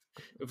should leave.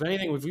 If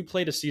anything, if we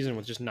played a season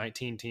with just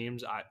 19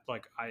 teams,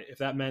 if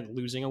that meant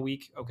losing a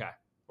week, okay,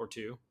 or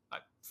two,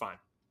 fine.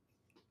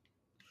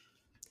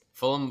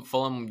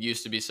 Fulham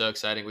used to be so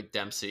exciting with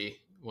Dempsey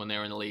when they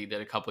were in the league.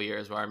 Did a couple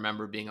years where I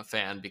remember being a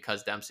fan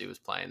because Dempsey was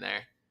playing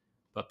there.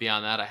 But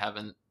beyond that, I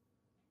haven't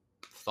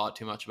thought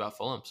too much about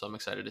Fulham, so I'm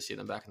excited to see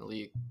them back in the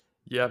league.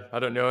 Yeah, I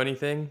don't know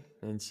anything,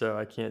 and so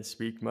I can't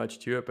speak much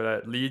to it.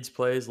 But Leeds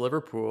plays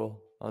Liverpool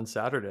on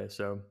Saturday,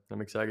 so I'm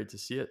excited to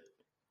see it.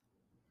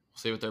 We'll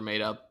see what they're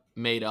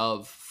made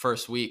of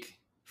first week,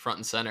 front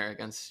and center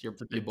against your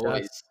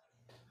boys. Test.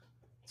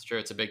 It's true.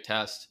 It's a big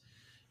test.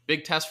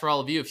 Big test for all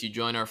of you if you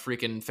join our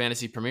freaking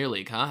Fantasy Premier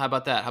League, huh? How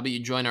about that? How about you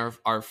join our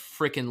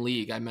freaking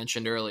league I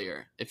mentioned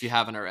earlier if you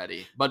haven't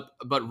already? But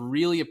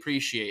really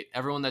appreciate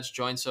everyone that's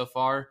joined so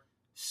far.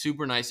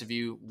 Super nice of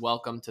you.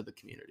 Welcome to the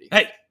community.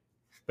 Hey,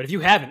 but if you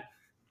haven't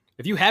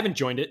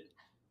joined it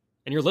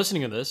and you're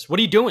listening to this, what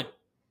are you doing?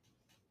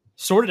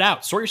 Sort it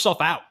out. Sort yourself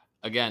out.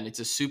 Again, it's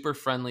a super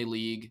friendly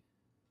league.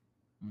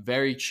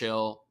 Very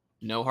chill.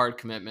 No hard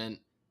commitment.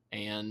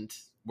 And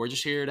we're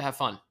just here to have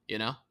fun, you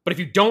know? But if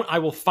you don't, I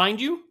will find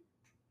you.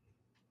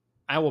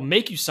 I will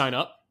make you sign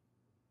up.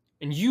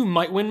 And you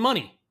might win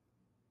money.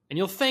 And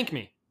you'll thank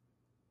me.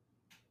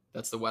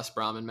 That's the West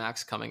Brom and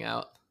Max coming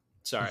out.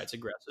 Sorry, it's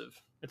aggressive.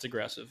 It's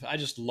aggressive. I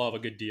just love a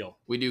good deal.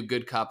 We do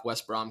good cop,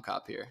 West Brom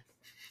cop here.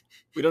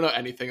 We don't know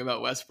anything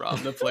about West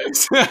Brom, the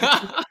place.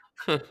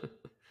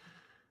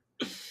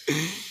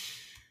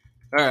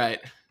 All right.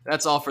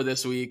 That's all for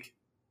this week.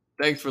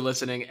 Thanks for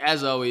listening.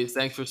 As always,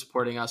 thanks for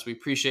supporting us. We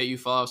appreciate you.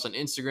 Follow us on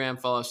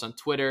Instagram. Follow us on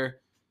Twitter.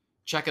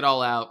 Check it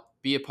all out.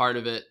 Be a part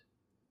of it.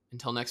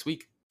 Until next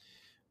week.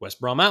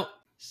 West Brom out.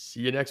 See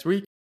you next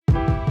week.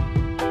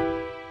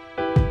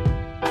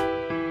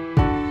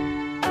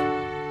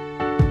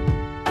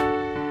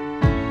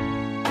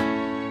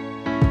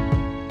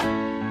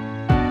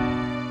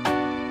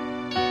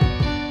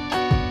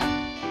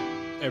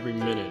 Every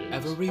minute.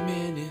 Every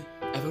minute.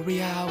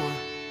 Every hour.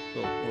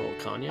 Little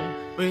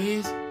Kanye.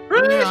 Breathe.